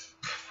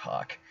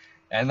 Fuck.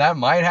 And that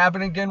might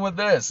happen again with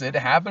this. It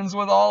happens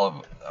with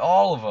all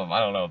of them.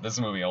 I don't know. This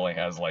movie only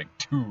has like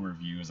 2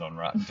 reviews on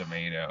Rotten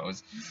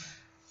Tomatoes.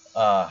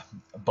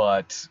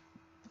 But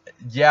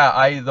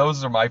yeah,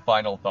 those are my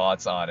final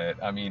thoughts on it.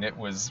 I mean,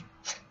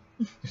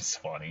 it's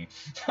funny.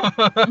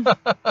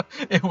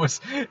 it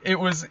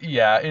was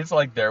yeah, it's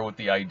like there with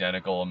The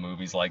Identical and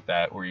movies like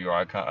that where you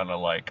are kind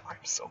of like, I'm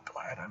so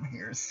glad I'm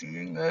here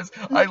seeing this.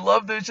 I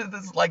love this shit.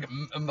 This is like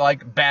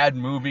bad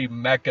movie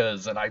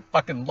mechas, and I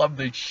fucking love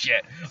this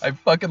shit. I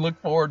fucking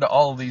look forward to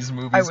all of these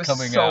movies coming out.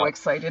 I was so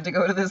excited to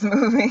go to this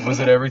movie.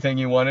 Was it everything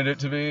you wanted it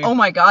to be? Oh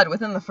my god,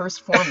 within the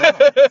first 4 minutes.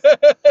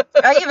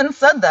 I even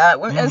said that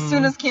as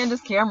soon as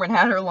Candace Cameron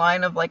had her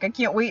line of like, I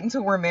can't wait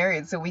until we're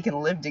married so we can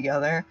live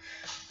together.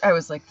 I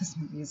was like, this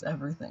movie is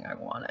everything I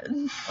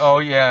wanted. Oh,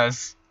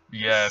 yes.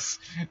 Yes.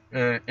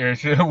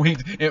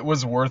 It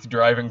was worth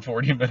driving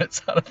 40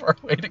 minutes out of our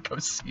way to go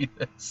see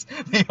this.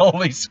 The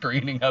only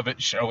screening of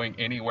it showing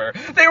anywhere.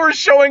 They were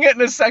showing it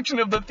in a section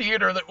of the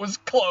theater that was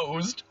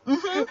closed.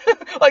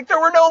 Mm-hmm. Like,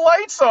 there were no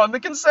lights on. The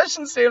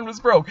concession stand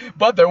was broke.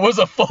 But there was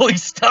a fully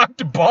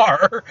stocked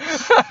bar.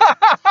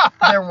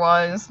 There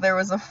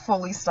was a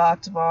fully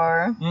stocked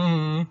bar.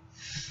 Mm-hmm.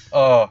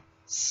 Oh,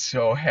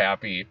 so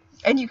happy.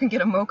 And you can get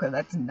a mocha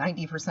that's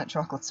 90%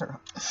 chocolate syrup.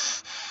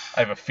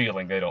 I have a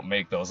feeling they don't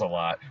make those a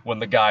lot. When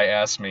the guy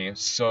asked me,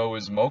 so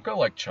is mocha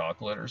like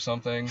chocolate or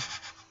something?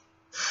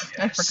 Yes.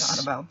 I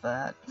forgot about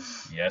that.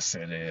 Yes,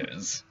 it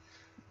is.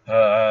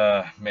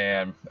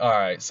 Man.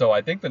 Alright, so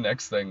I think the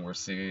next thing we're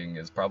seeing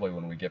is probably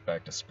when we get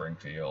back to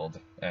Springfield,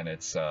 and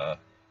it's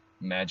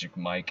Magic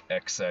Mike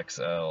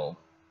XXL.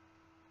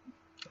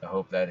 I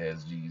hope that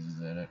has Jesus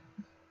in it.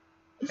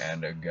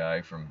 And a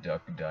guy from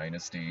Duck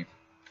Dynasty.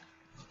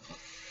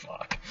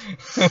 Fuck.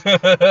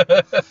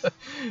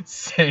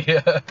 See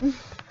ya.